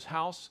back to his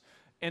house.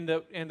 And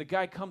the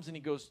guy comes and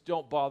he goes,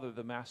 don't bother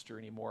the master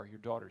anymore. Your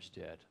daughter's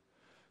dead.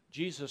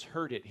 Jesus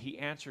heard it. He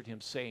answered him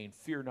saying,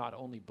 fear not,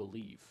 only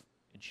believe,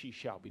 and she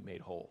shall be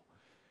made whole.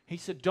 He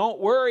said, don't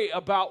worry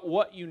about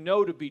what you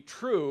know to be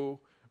true.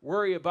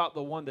 Worry about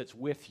the one that's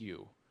with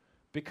you.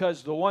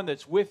 Because the one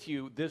that's with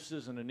you, this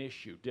isn't an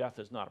issue. Death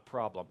is not a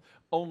problem.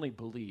 Only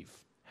believe.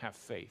 Have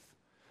faith.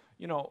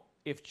 You know,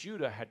 if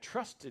Judah had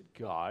trusted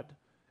God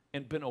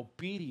and been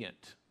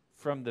obedient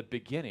from the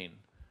beginning,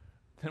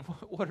 then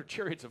what are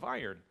chariots of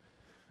iron?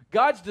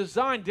 God's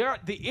design,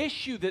 the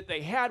issue that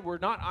they had were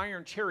not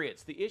iron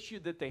chariots. The issue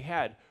that they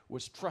had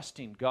was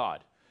trusting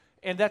God.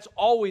 And that's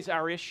always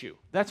our issue.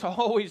 That's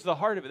always the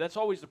heart of it. That's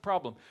always the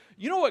problem.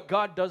 You know what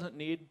God doesn't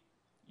need?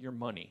 Your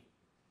money,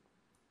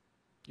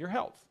 your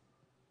health,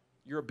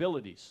 your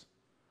abilities.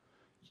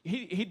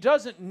 He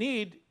doesn't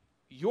need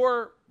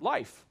your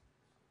life.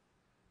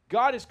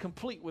 God is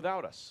complete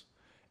without us.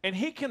 And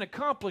he can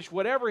accomplish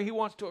whatever he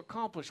wants to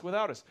accomplish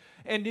without us.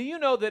 And do you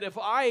know that if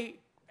I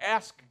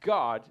ask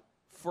God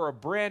for a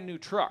brand new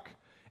truck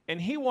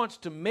and he wants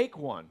to make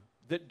one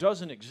that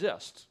doesn't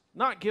exist,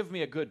 not give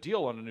me a good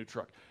deal on a new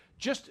truck,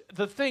 just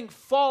the thing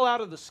fall out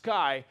of the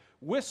sky,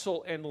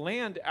 whistle and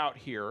land out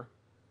here,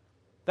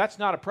 that's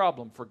not a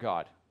problem for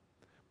God.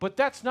 But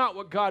that's not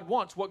what God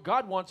wants. What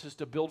God wants is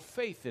to build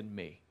faith in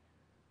me.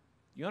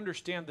 You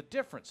understand the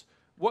difference.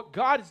 What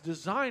God has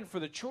designed for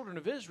the children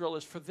of Israel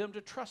is for them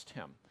to trust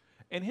him.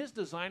 And his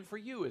design for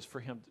you is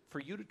for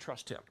you to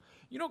trust him.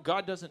 You know,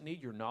 God doesn't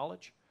need your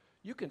knowledge.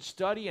 You can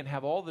study and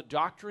have all the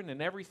doctrine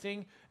and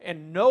everything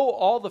and know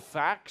all the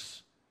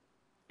facts,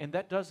 and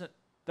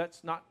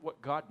that's not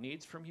what God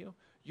needs from you.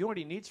 You know what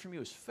he needs from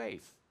you is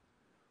faith.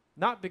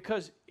 Not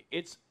because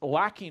it's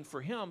lacking for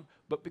him,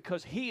 but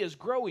because he is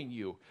growing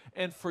you.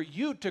 And for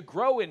you to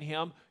grow in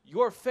him,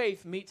 your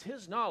faith meets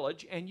his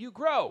knowledge and you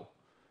grow.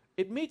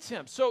 It meets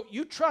him. So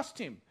you trust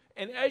him.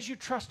 And as you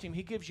trust him,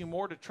 he gives you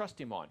more to trust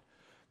him on.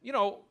 You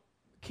know,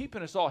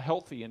 keeping us all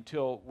healthy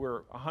until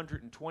we're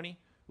 120,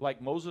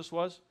 like Moses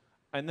was.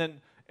 And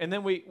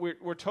then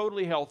we're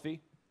totally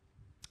healthy.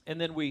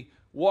 And then we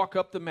walk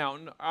up the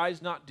mountain,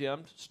 eyes not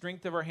dimmed,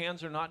 strength of our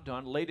hands are not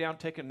done, lay down,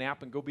 take a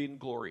nap, and go be in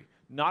glory.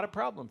 Not a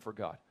problem for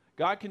God.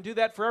 God can do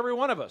that for every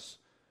one of us.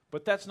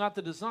 But that's not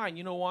the design.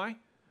 You know why?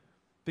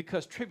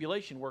 Because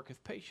tribulation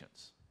worketh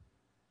patience.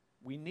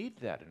 We need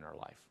that in our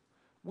life.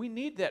 We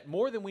need that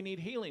more than we need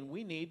healing.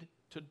 We need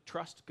to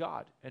trust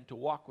God and to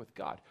walk with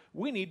God.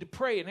 We need to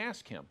pray and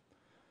ask him.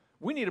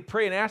 We need to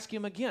pray and ask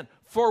him again.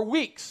 For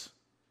weeks,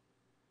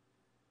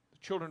 the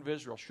children of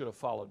Israel should have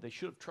followed. They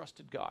should have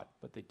trusted God,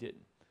 but they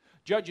didn't.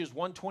 Judges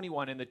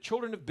 1:21, and the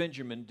children of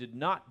Benjamin did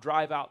not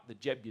drive out the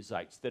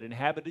Jebusites that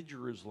inhabited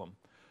Jerusalem,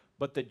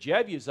 but the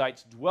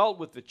Jebusites dwelled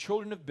with the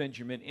children of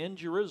Benjamin in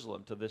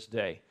Jerusalem to this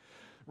day.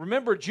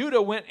 Remember,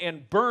 Judah went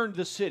and burned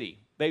the city.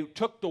 They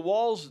took the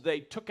walls, they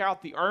took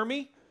out the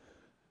army.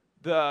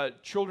 The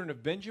children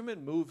of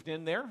Benjamin moved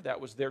in there. That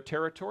was their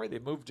territory. They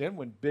moved in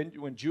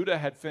when Judah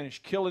had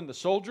finished killing the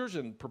soldiers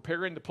and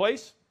preparing the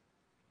place.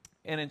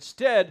 And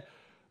instead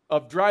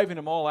of driving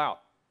them all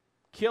out,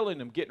 killing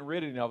them, getting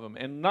rid of them,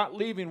 and not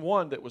leaving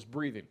one that was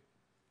breathing.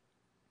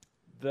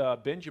 The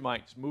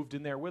Benjamites moved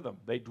in there with them.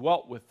 They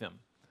dwelt with them.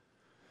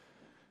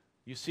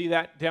 You see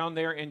that down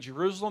there in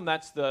Jerusalem?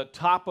 That's the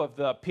top of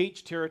the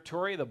peach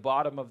territory, the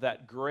bottom of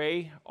that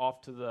gray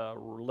off to the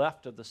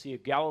left of the Sea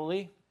of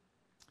Galilee.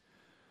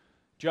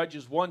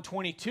 Judges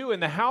 1:22, in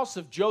the house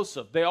of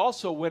Joseph, they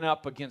also went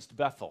up against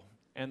Bethel,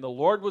 and the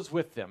Lord was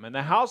with them. And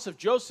the house of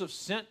Joseph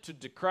sent to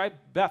decry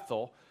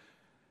Bethel.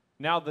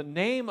 Now the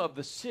name of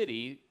the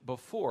city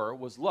before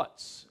was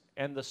Luz.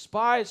 And the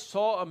spies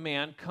saw a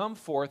man come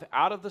forth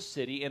out of the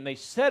city, and they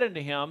said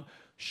unto him,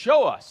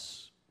 show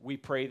us, we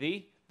pray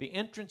thee, the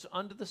entrance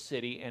unto the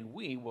city, and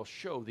we will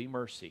show thee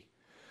mercy.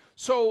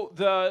 So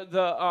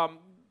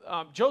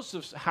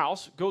Joseph's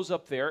house goes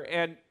up there,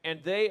 and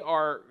they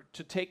are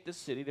to take the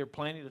city. They're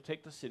planning to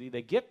take the city.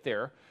 They get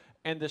there,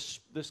 and this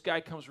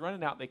guy comes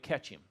running out, and they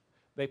catch him.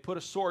 They put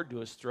a sword to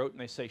his throat, and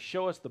they say,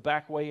 show us the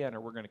back way in, or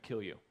we're going to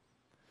kill you.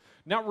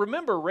 Now,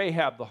 remember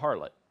Rahab the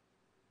harlot.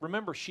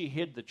 Remember, she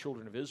hid the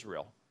children of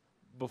Israel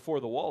before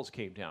the walls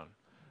came down.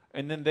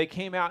 And then they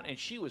came out, and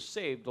she was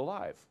saved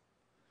alive.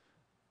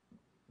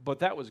 But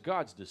that was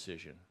God's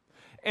decision.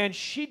 And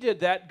she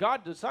did that,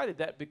 God decided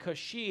that because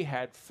she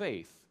had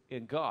faith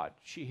in God.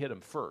 She hit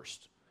him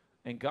first.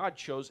 And God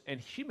chose,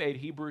 and she made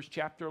Hebrews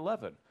chapter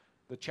 11,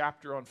 the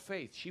chapter on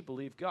faith. She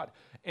believed God.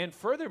 And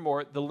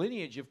furthermore, the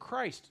lineage of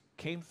Christ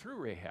came through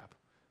Rahab,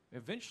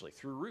 eventually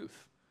through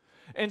Ruth.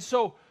 And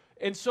so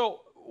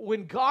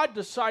when God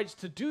decides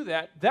to do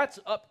that, that's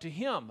up to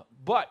him.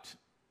 But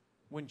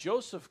when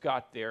Joseph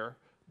got there,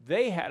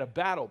 they had a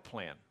battle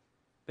plan.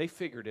 They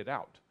figured it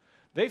out.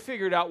 They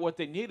figured out what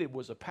they needed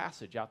was a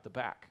passage out the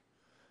back.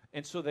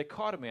 And so they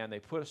caught a man, they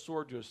put a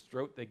sword to his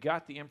throat, they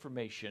got the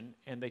information,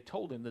 and they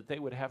told him that they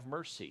would have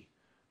mercy.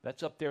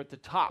 That's up there at the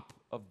top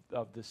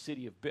of the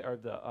city or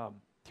the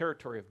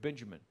territory of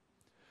Benjamin.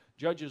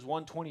 Judges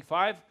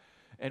 1:25,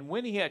 and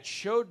when he had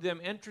showed them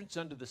entrance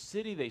unto the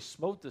city, they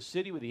smote the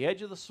city with the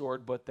edge of the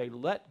sword, but they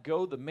let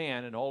go the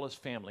man and all his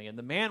family. And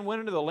the man went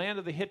into the land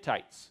of the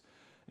Hittites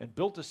and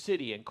built a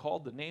city and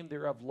called the name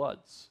thereof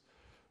Luz,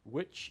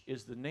 which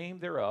is the name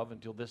thereof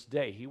until this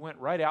day. He went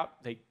right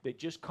out. They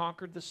just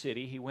conquered the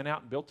city. He went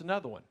out and built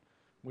another one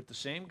with the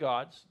same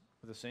gods,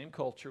 with the same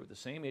culture, with the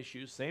same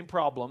issues, same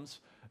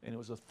problems, and it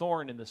was a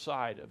thorn in the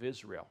side of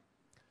Israel.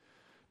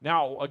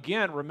 Now,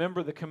 again,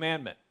 remember the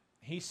commandment.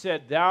 He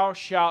said, thou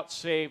shalt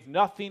save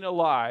nothing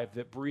alive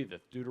that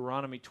breatheth,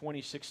 Deuteronomy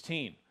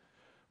 20:16,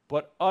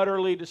 but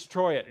utterly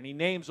destroy it. And he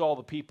names all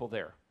the people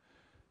there.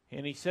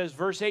 And he says,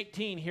 verse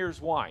 18,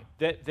 here's why.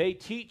 That they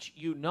teach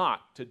you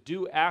not to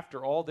do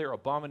after all their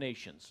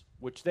abominations,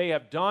 which they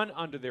have done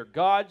unto their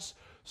gods,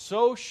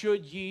 so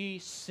should ye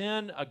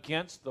sin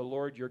against the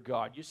Lord your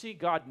God. You see,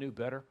 God knew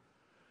better.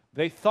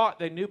 They thought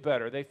they knew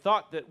better. They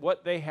thought that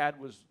what they had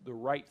was the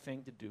right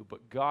thing to do.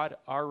 But God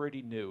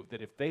already knew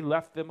that if they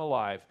left them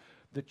alive,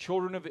 the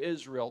children of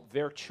Israel,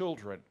 their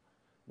children,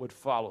 would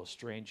follow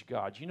strange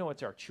gods. You know,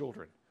 it's our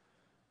children.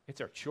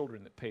 It's our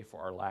children that pay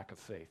for our lack of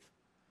faith.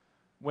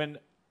 When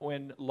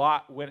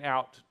Lot went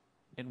out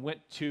and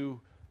went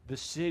to the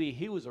city,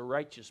 he was a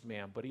righteous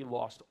man, but he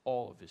lost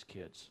all of his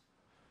kids.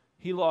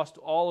 He lost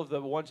all of the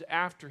ones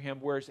after him,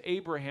 whereas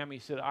Abraham, he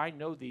said, I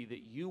know thee,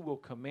 that you will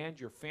command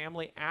your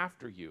family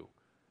after you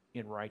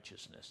in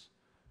righteousness.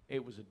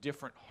 It was a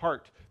different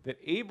heart that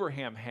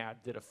Abraham had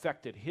that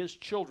affected his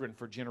children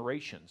for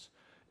generations.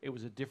 It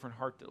was a different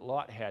heart that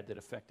Lot had that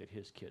affected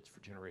his kids for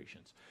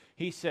generations.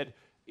 He said,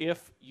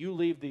 if you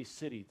leave these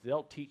cities,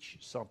 they'll teach you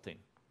something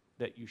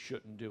that you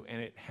shouldn't do. And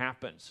it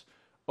happens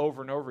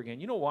over and over again.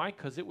 You know why?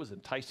 Because it was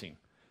enticing.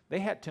 They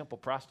had temple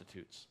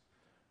prostitutes.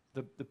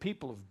 The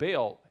people of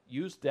Baal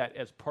used that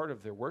as part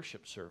of their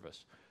worship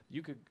service.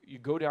 You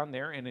go down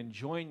there and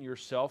enjoying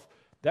yourself.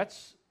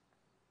 That's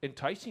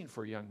enticing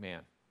for a young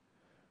man.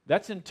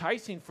 That's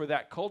enticing for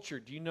that culture.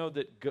 Do you know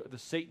that the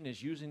Satan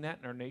is using that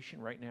in our nation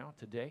right now,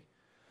 today?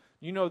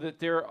 You know that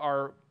there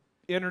are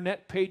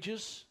internet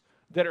pages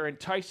that are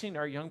enticing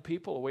our young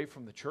people away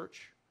from the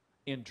church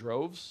in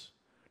droves,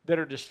 that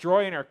are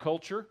destroying our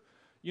culture.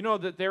 You know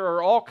that there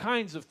are all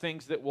kinds of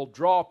things that will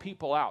draw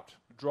people out,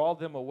 draw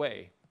them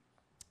away.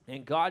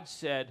 And God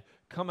said,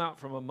 come out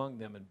from among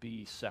them and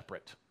be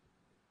separate.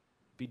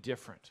 Be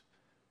different.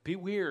 Be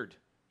weird,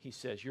 he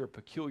says. You're a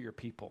peculiar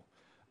people.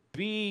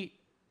 Be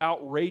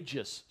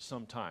outrageous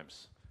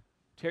sometimes.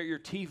 Tear your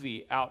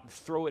TV out and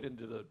throw it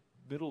into the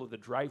middle of the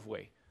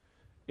driveway.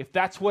 If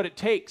that's what it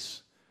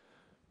takes.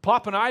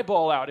 Pop an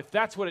eyeball out if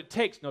that's what it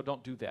takes. No,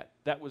 don't do that.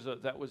 That was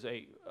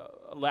a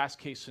last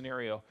case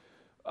scenario.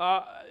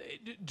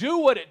 Do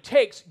what it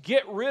takes.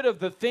 Get rid of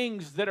the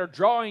things that are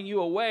drawing you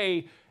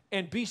away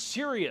and be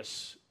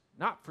serious,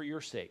 not for your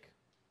sake,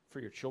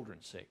 for your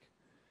children's sake.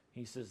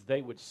 He says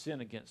they would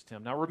sin against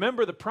him. Now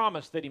remember the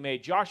promise that he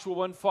made, Joshua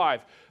 1:5.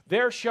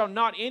 There shall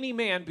not any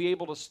man be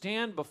able to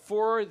stand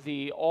before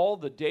thee all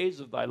the days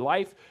of thy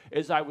life.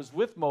 As I was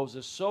with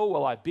Moses, so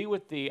will I be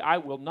with thee. I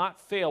will not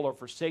fail or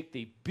forsake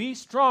thee. Be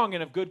strong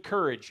and of good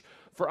courage.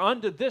 For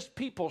unto this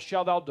people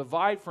shalt thou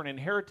divide for an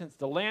inheritance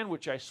the land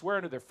which I swear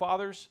unto their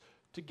fathers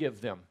to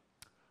give them.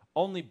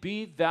 Only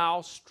be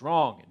thou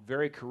strong and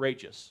very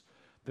courageous,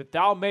 that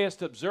thou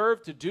mayest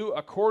observe to do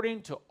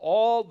according to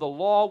all the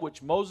law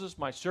which Moses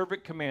my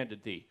servant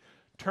commanded thee.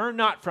 Turn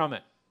not from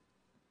it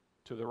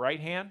to the right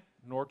hand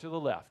nor to the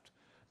left,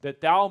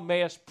 that thou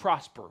mayest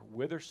prosper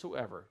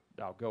whithersoever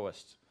thou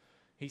goest.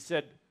 He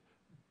said,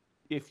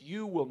 if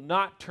you will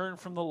not turn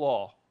from the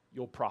law,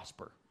 you'll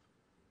prosper.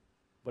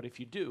 But if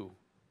you do,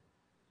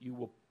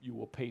 you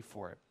will pay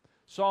for it.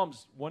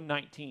 Psalms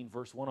 119,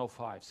 verse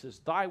 105 says,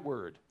 thy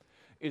word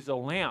is a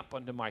lamp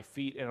unto my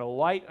feet and a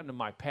light unto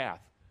my path.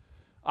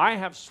 I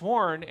have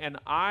sworn, and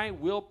I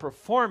will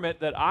perform it,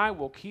 that I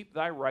will keep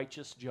thy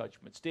righteous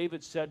judgments.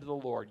 David said to the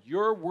Lord,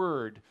 your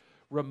word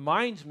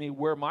reminds me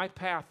where my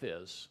path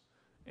is,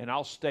 and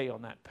I'll stay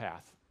on that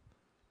path.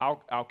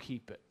 I'll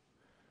keep it.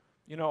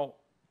 You know,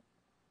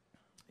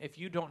 if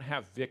you don't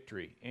have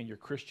victory in your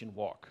Christian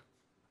walk,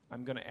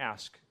 I'm going to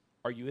ask,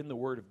 are you in the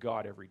Word of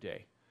God every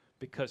day?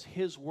 Because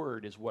His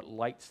Word is what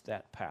lights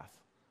that path.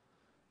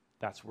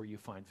 That's where you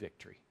find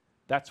victory.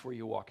 That's where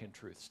you walk in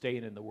truth,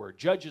 staying in the Word.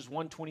 Judges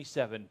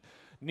 1:27,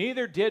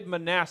 neither did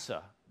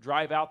Manasseh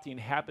drive out the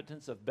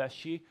inhabitants of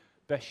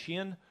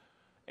Bethshean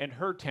and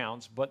her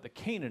towns, but the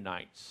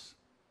Canaanites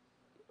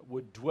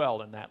would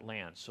dwell in that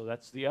land. So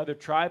that's the other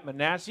tribe,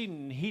 Manasseh,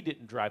 and he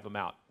didn't drive them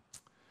out.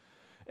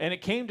 And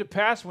it came to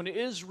pass when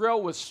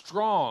Israel was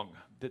strong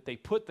that they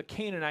put the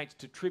Canaanites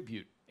to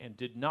tribute and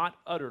did not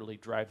utterly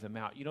drive them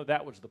out. You know,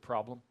 that was the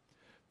problem.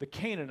 The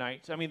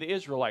Canaanites, the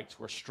Israelites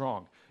were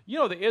strong. You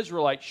know, the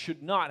Israelites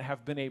should not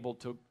have been able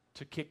to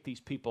kick these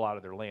people out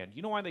of their land.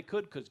 You know why they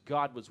could? Because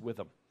God was with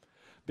them.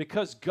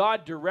 Because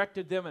God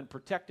directed them and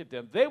protected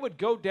them. They would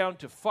go down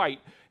to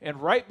fight,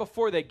 and right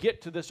before they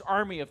get to this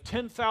army of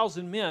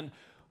 10,000 men,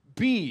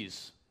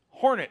 bees,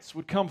 hornets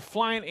would come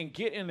flying and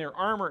get in their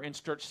armor and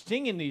start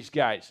stinging these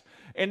guys.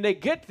 And they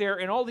get there,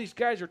 and all these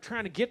guys are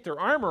trying to get their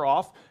armor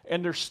off,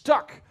 and they're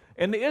stuck.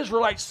 And the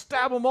Israelites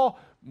stab them all.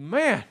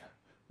 Man,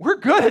 we're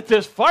good at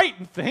this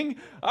fighting thing.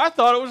 I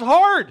thought it was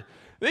hard.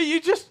 You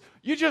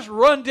just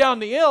run down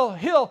the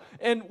hill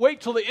and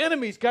wait till the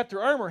enemy's got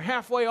their armor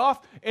halfway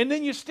off, and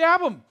then you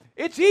stab them.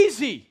 It's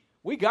easy.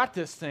 We got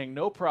this thing,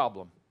 no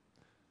problem.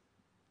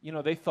 You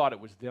know, they thought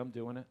it was them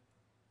doing it.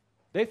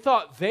 They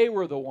thought they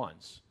were the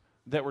ones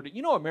that were.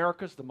 You know,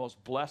 America's the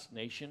most blessed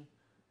nation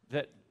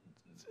that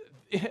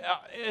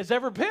has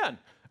ever been.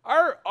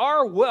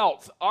 Our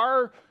wealth,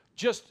 our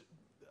just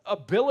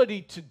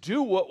ability to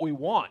do what we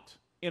want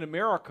in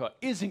America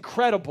is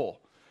incredible.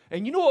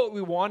 And you know what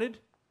we wanted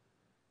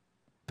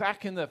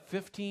back in the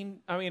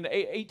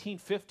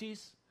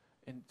 1850s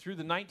and through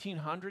the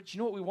 1900s? You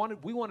know what we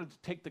wanted? We wanted to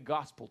take the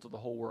gospel to the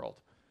whole world.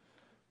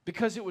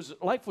 Because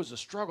life was a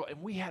struggle,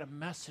 and we had a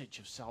message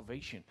of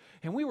salvation.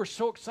 And we were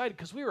so excited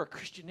because we were a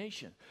Christian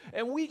nation.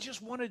 And we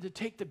just wanted to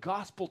take the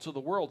gospel to the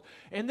world.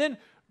 And then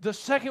the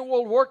Second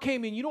World War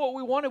came in. You know what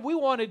we wanted? We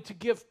wanted to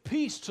give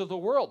peace to the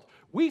world.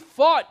 We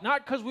fought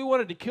not because we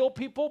wanted to kill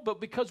people, but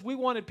because we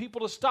wanted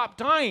people to stop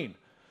dying.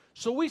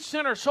 So we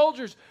sent our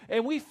soldiers,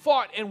 and we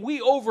fought, and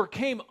we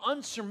overcame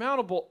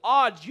unsurmountable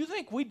odds. You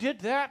think we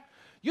did that?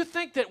 You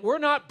think that we're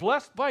not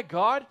blessed by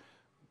God?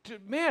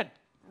 Man,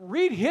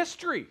 read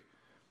history.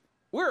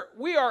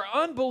 We are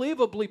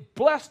unbelievably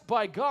blessed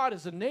by God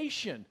as a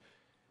nation.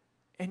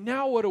 And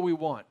now what do we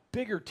want?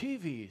 Bigger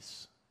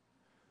TVs,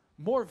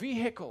 more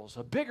vehicles,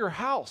 a bigger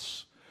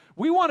house.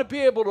 We want to be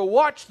able to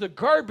watch the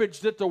garbage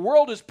that the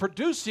world is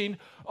producing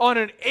on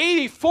an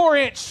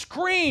 84-inch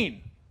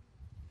screen.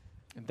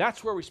 And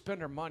that's where we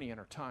spend our money and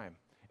our time.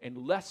 And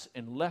less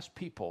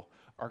people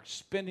are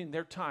spending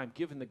their time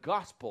giving the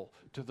gospel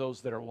to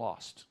those that are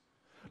lost.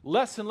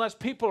 Less and less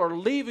people are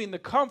leaving the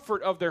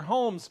comfort of their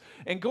homes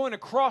and going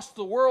across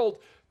the world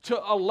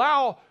to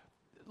allow,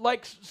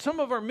 like some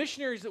of our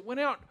missionaries that went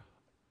out,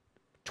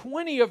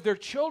 20 of their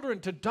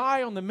children to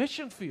die on the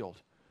mission field.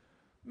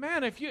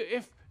 Man, if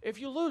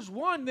you lose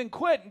one, then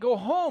quit and go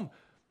home.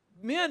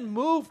 Men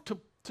move to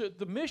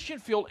the mission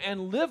field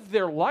and live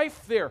their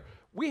life there.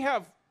 We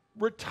have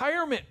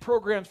retirement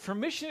programs for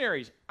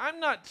missionaries. I'm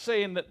not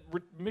saying that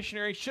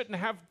missionaries shouldn't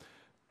have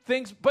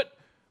things, but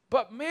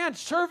man,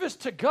 service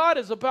to God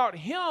is about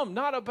Him,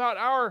 not about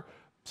our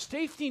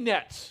safety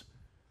nets.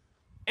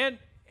 And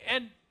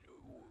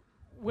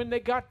when they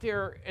got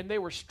there and they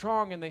were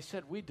strong and they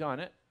said, "We done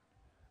it,"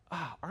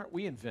 aren't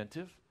we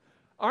inventive?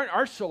 Aren't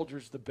our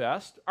soldiers the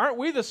best? Aren't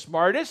we the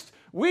smartest?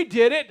 We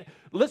did it.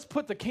 Let's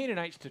put the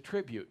Canaanites to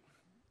tribute.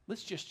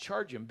 Let's just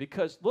charge them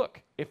because,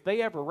 look, if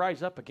they ever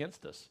rise up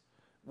against us,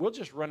 we'll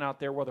just run out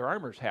there with our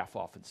armor's half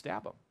off and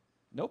stab them.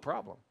 No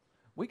problem.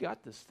 We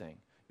got this thing.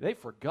 They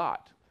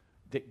forgot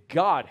that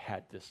God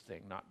had this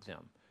thing, not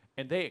them.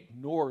 And they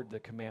ignored the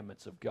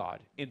commandments of God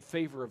in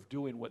favor of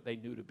doing what they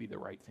knew to be the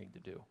right thing to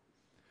do.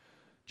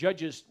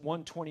 Judges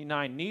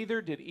 1:29,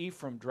 neither did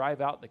Ephraim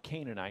drive out the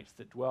Canaanites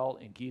that dwell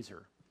in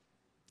Gezer.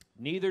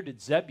 Neither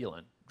did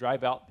Zebulun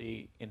drive out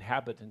the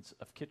inhabitants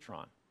of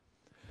Kitron.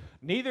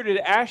 Neither did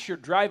Asher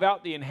drive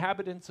out the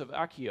inhabitants of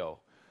Achio.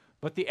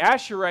 But the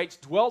Asherites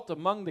dwelt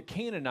among the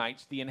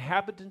Canaanites, the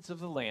inhabitants of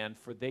the land,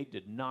 for they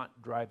did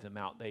not drive them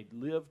out. They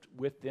lived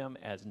with them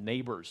as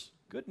neighbors,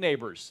 good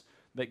neighbors,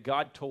 that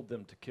God told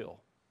them to kill.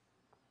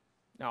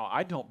 Now,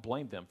 I don't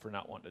blame them for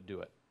not wanting to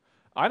do it.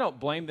 I don't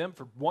blame them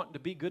for wanting to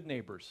be good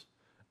neighbors.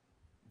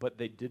 But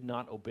they did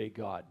not obey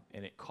God,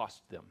 and it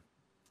cost them.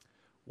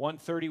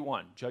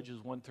 131, Judges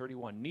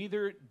 131.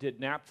 Neither did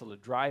Naphtali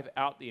drive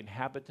out the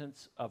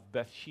inhabitants of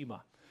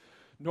Bethshema,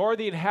 nor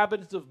the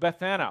inhabitants of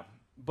Bethana,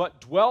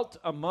 but dwelt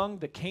among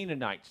the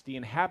Canaanites, the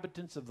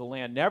inhabitants of the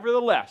land.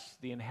 Nevertheless,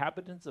 the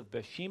inhabitants of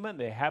Bethshema and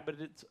the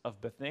inhabitants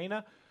of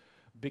Bethana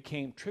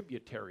became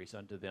tributaries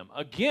unto them.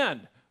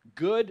 Again,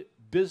 good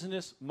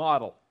business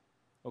model.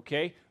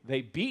 Okay?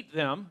 They beat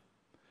them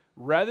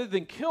rather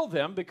than kill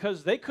them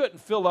because they couldn't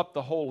fill up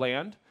the whole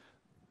land.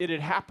 It had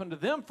happened to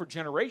them for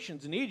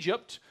generations in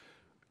Egypt.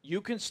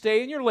 You can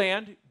stay in your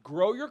land,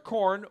 grow your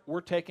corn,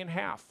 we're taking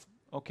half.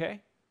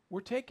 Okay? We're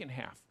taking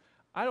half.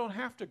 I don't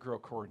have to grow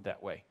corn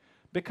that way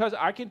because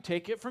I can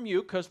take it from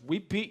you because we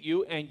beat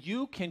you and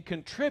you can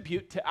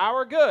contribute to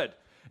our good.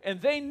 And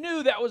they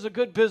knew that was a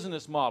good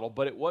business model,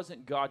 but it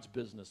wasn't God's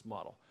business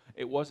model.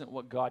 It wasn't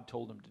what God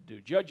told them to do.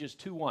 Judges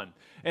 2:1.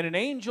 And an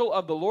angel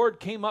of the Lord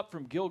came up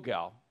from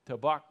Gilgal to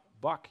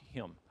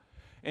Bochim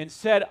and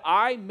said,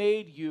 I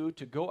made you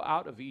to go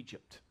out of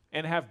Egypt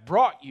and have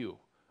brought you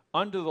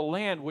unto the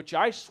land which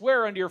I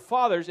swear unto your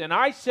fathers. And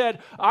I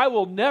said, I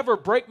will never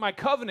break my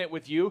covenant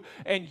with you,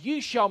 and ye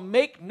shall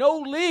make no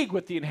league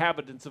with the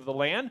inhabitants of the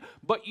land,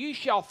 but ye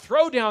shall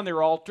throw down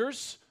their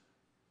altars.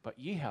 But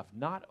ye have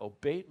not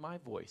obeyed my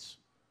voice.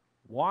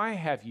 Why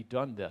have ye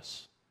done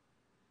this?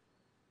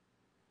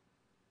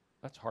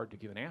 That's hard to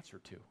give an answer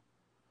to.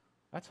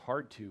 That's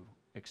hard to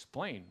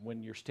explain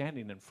when you're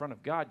standing in front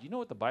of God. You know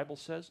what the Bible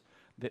says?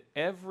 That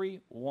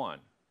everyone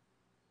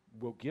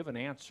will give an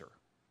answer.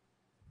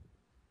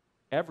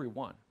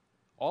 Everyone,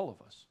 all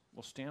of us,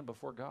 will stand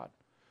before God.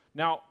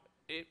 Now,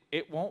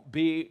 it won't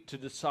be to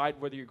decide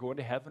whether you're going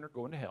to heaven or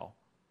going to hell.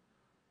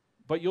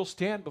 But you'll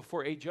stand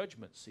before a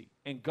judgment seat.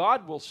 And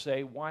God will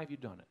say, why have you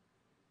done it?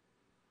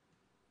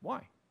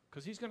 Why?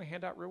 Because he's going to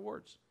hand out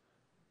rewards.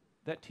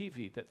 That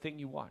TV, that thing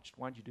you watched,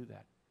 why'd you do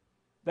that?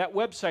 That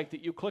website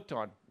that you clicked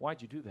on,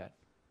 why'd you do that?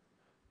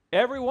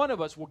 Every one of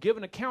us will give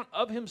an account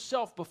of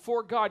himself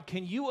before God.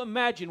 Can you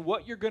imagine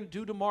what you're going to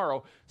do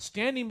tomorrow,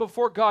 standing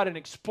before God and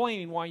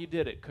explaining why you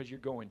did it? Because you're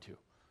going to.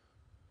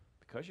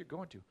 Because you're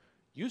going to.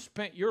 You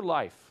spent your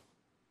life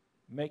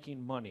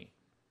making money,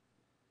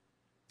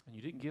 and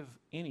you didn't give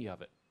any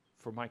of it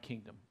for my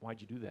kingdom.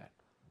 Why'd you do that?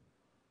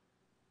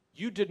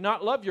 You did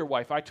not love your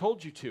wife. I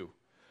told you to.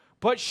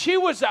 But she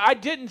was, I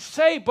didn't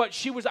say, but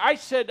she was, I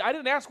said, I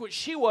didn't ask what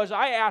she was.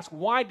 I asked,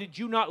 why did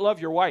you not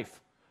love your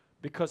wife?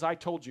 Because I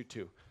told you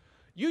to.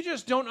 You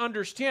just don't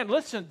understand.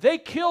 Listen, they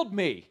killed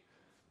me.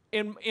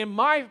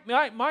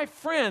 My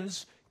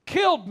friends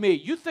killed me.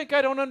 You think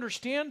I don't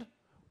understand?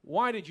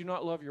 Why did you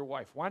not love your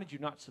wife? Why did you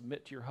not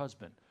submit to your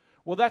husband?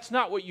 Well, that's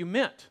not what you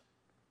meant.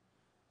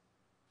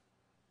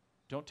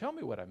 Don't tell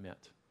me what I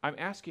meant. I'm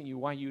asking you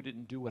why you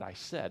didn't do what I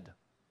said.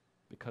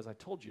 Because I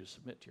told you to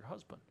submit to your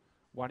husband.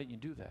 Why didn't you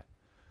do that?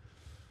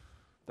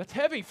 That's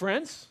heavy,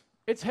 friends.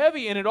 It's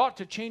heavy, and it ought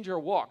to change our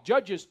walk.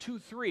 Judges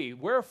 2:3,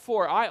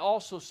 wherefore I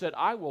also said,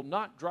 I will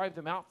not drive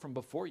them out from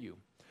before you,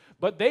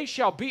 but they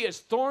shall be as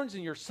thorns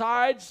in your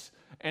sides,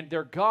 and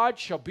their God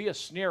shall be a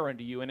snare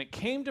unto you. And it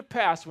came to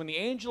pass, when the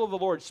angel of the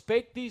Lord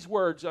spake these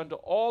words unto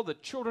all the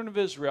children of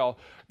Israel,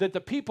 that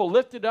the people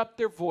lifted up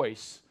their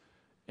voice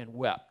and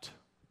wept.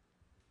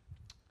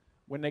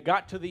 When they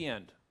got to the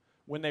end,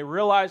 when they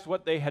realized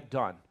what they had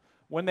done,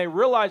 when they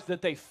realized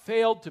that they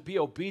failed to be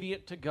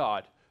obedient to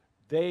God,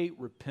 they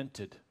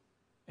repented.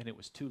 And it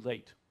was too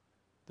late.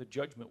 The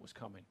judgment was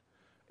coming.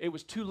 It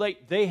was too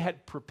late. They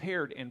had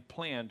prepared and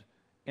planned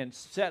and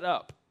set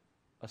up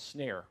a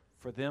snare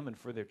for them and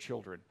for their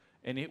children.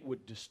 And it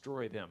would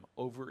destroy them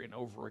over and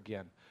over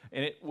again.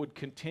 And it would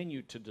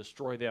continue to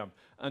destroy them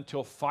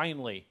until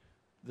finally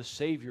the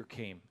Savior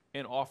came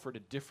and offered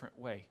a different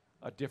way,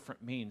 a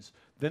different means.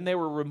 Then they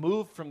were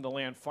removed from the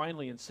land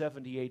finally in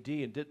 70 AD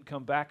and didn't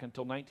come back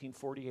until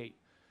 1948.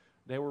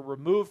 They were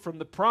removed from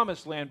the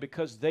promised land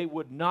because they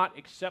would not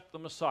accept the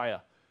Messiah.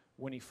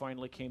 When he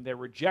finally came, they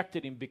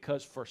rejected him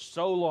because for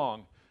so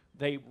long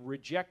they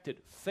rejected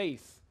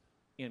faith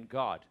in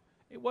God.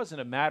 It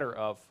wasn't a matter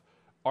of,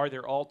 are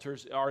there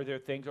altars, are there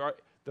things?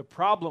 The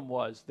problem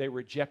was they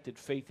rejected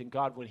faith in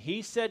God. When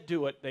he said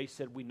do it, they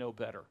said we know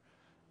better.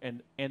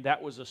 And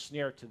that was a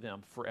snare to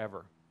them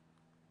forever.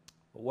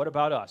 But what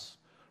about us?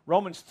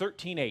 Romans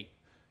 13:8.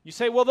 You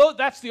say, well,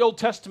 that's the Old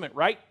Testament,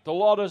 right? The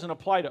law doesn't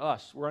apply to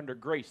us. We're under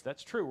grace.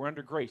 That's true. We're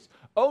under grace.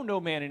 Owe no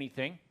man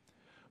anything,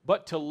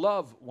 but to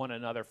love one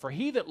another. For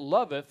he that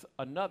loveth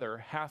another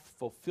hath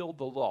fulfilled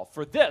the law.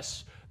 For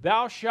this,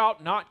 thou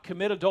shalt not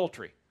commit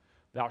adultery.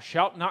 Thou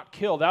shalt not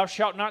kill. Thou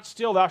shalt not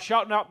steal. Thou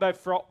shalt not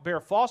bear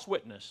false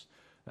witness.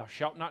 Thou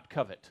shalt not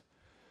covet.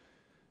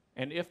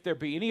 And if there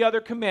be any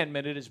other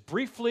commandment, it is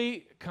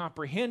briefly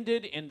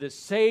comprehended in the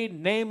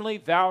saying, namely,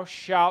 thou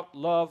shalt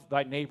love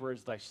thy neighbor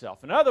as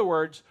thyself. In other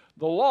words,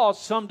 the law is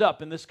summed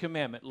up in this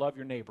commandment: love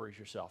your neighbor as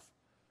yourself.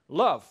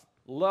 Love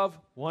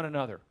one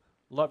another.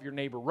 Love your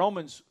neighbor.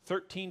 Romans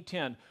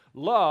 13:10,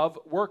 love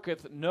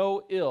worketh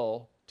no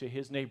ill to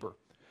his neighbor.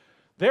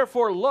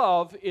 Therefore,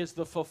 love is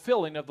the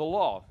fulfilling of the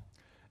law,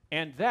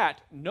 and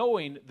that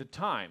knowing the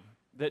time,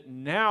 that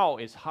now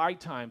is high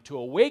time to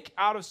awake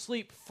out of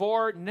sleep,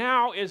 for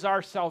now is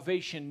our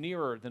salvation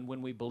nearer than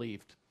when we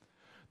believed.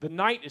 The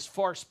night is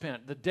far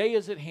spent, the day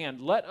is at hand.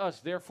 Let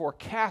us therefore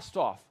cast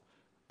off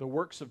the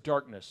works of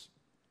darkness,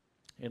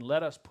 and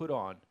let us put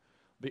on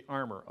the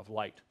armor of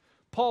light.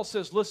 Paul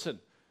says, listen,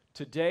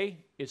 today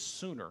is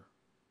sooner.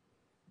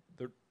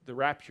 The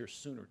rapture is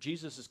sooner.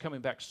 Jesus is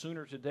coming back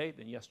sooner today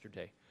than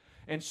yesterday.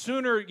 And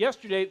sooner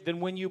yesterday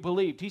than when you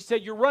believed. He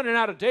said, you're running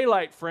out of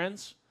daylight,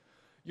 friends.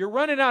 You're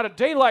running out of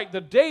daylight.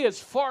 The day is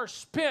far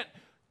spent.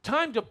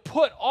 Time to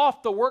put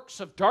off the works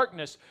of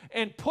darkness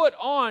and put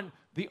on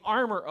the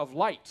armor of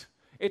light.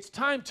 It's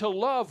time to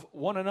love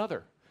one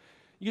another.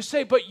 You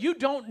say, but you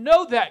don't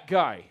know that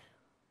guy,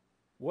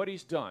 what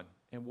he's done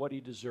and what he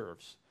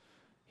deserves.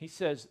 He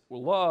says,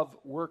 love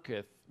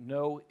worketh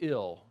no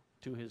ill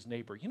to his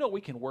neighbor. You know,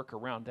 we can work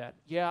around that.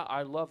 Yeah,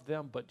 I love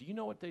them, but do you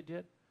know what they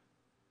did?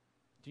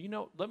 Do you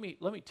know? Let me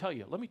tell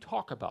you. Let me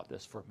talk about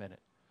this for a minute.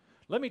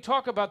 Let me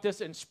talk about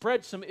this and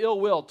spread some ill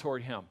will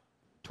toward him,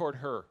 toward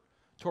her,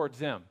 toward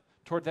them,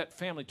 toward that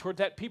family, toward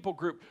that people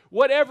group.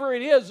 Whatever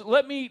it is,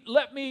 let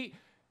me,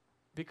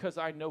 because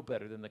I know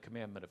better than the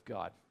commandment of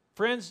God.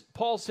 Friends,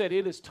 Paul said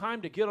it is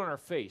time to get on our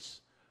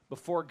face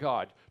before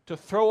God, to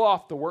throw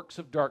off the works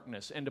of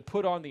darkness and to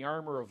put on the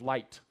armor of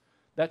light.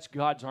 That's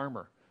God's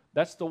armor.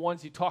 That's the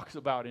ones he talks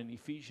about in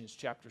Ephesians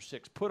chapter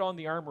 6. Put on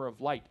the armor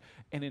of light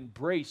and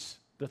embrace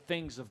the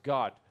things of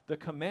God, the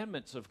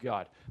commandments of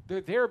God.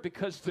 They're there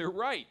because they're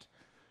right.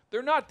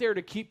 They're not there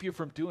to keep you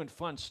from doing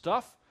fun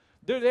stuff.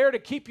 They're there to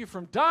keep you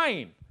from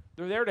dying.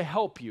 They're there to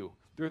help you.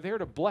 They're there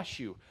to bless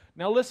you.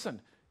 Now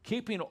listen,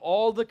 keeping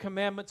all the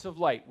commandments of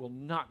light will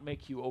not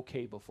make you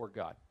okay before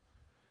God.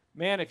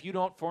 Man, if you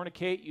don't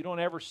fornicate, you don't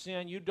ever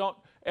sin, you don't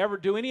ever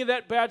do any of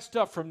that bad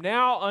stuff from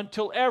now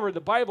until ever,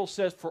 the Bible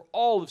says, for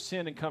all have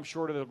sinned and come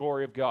short of the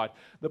glory of God.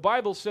 The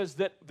Bible says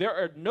that there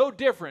are no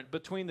different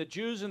between the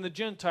Jews and the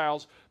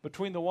Gentiles,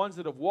 between the ones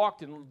that have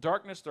walked in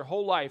darkness their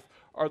whole life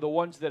or the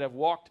ones that have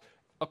walked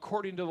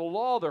according to the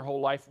law their whole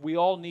life. We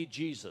all need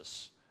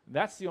Jesus. And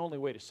that's the only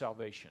way to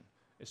salvation,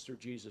 is through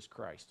Jesus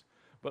Christ.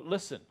 But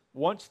listen,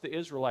 once the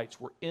Israelites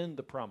were in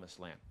the promised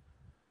land,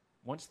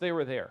 once they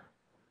were there,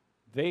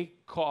 they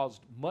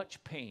caused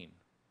much pain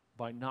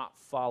by not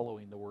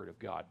following the word of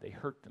God. They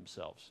hurt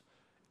themselves,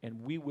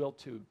 and we will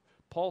too.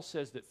 Paul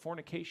says that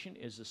fornication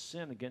is a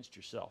sin against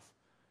yourself.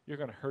 You're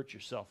going to hurt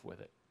yourself with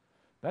it.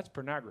 That's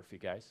pornography,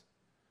 guys.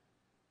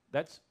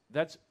 That's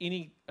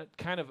any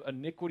kind of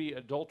iniquity,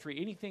 adultery,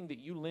 anything that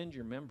you lend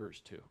your members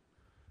to.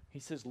 He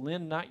says,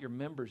 lend not your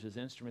members as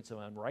instruments of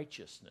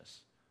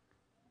unrighteousness,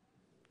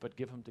 but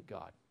give them to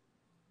God.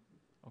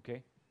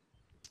 Okay?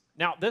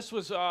 Now, this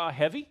was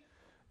heavy.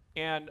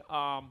 And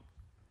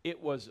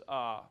it was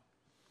a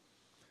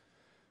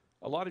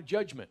lot of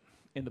judgment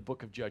in the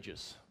book of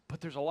Judges, but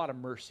there's a lot of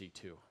mercy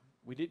too.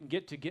 We didn't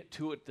get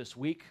to it this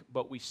week,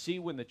 but we see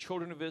when the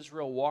children of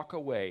Israel walk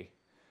away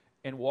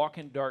and walk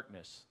in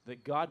darkness,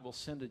 that God will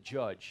send a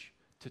judge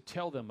to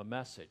tell them a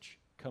message.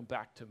 Come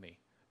back to me,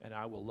 and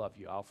I will love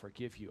you. I'll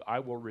forgive you.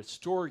 I will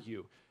restore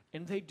you.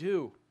 And they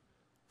do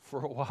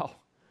for a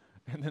while,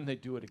 and then they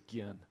do it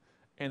again,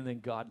 and then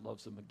God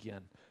loves them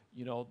again.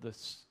 You know,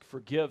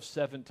 forgive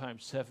 7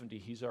 times 70,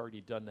 he's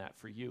already done that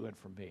for you and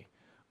for me.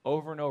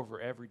 Over and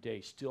over every day,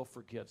 still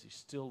forgives, he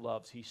still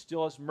loves, he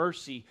still has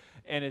mercy,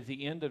 and at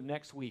the end of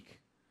next week,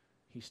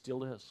 he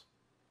still is.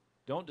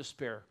 Don't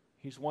despair.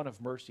 He's one of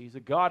mercy. He's a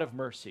God of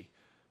mercy.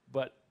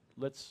 But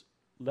let's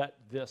let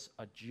this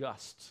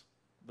adjust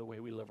the way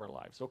we live our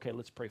lives. Okay,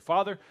 let's pray.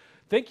 Father,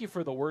 thank you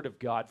for the word of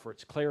God, for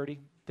its clarity.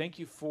 Thank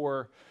you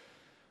for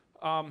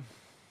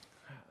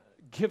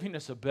giving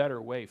us a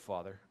better way,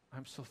 Father.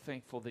 I'm so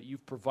thankful that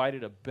you've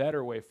provided a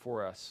better way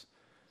for us,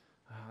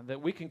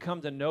 that we can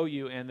come to know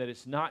you, and that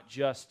it's not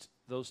just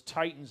those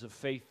titans of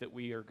faith that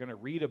we are going to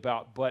read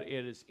about, but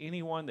it is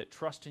anyone that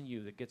trusts in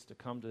you that gets to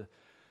come to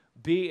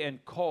be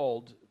and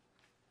called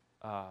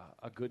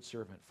a good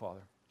servant,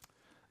 Father.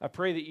 I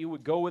pray that you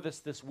would go with us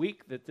this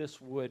week, that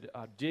this would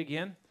dig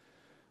in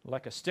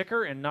like a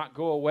sticker and not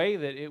go away,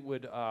 that it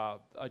would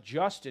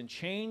adjust and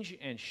change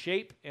and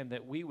shape, and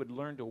that we would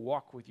learn to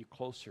walk with you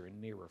closer and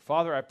nearer.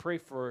 Father, I pray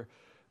for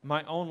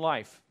my own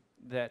life,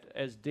 that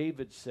as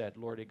David said,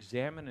 Lord,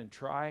 examine and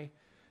try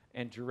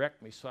and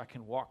direct me so I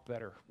can walk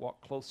better,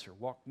 walk closer,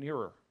 walk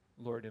nearer,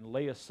 Lord, and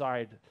lay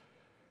aside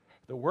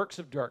the works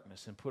of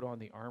darkness and put on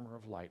the armor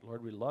of light.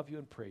 Lord, we love you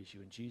and praise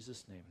you in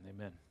Jesus' name.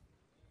 Amen.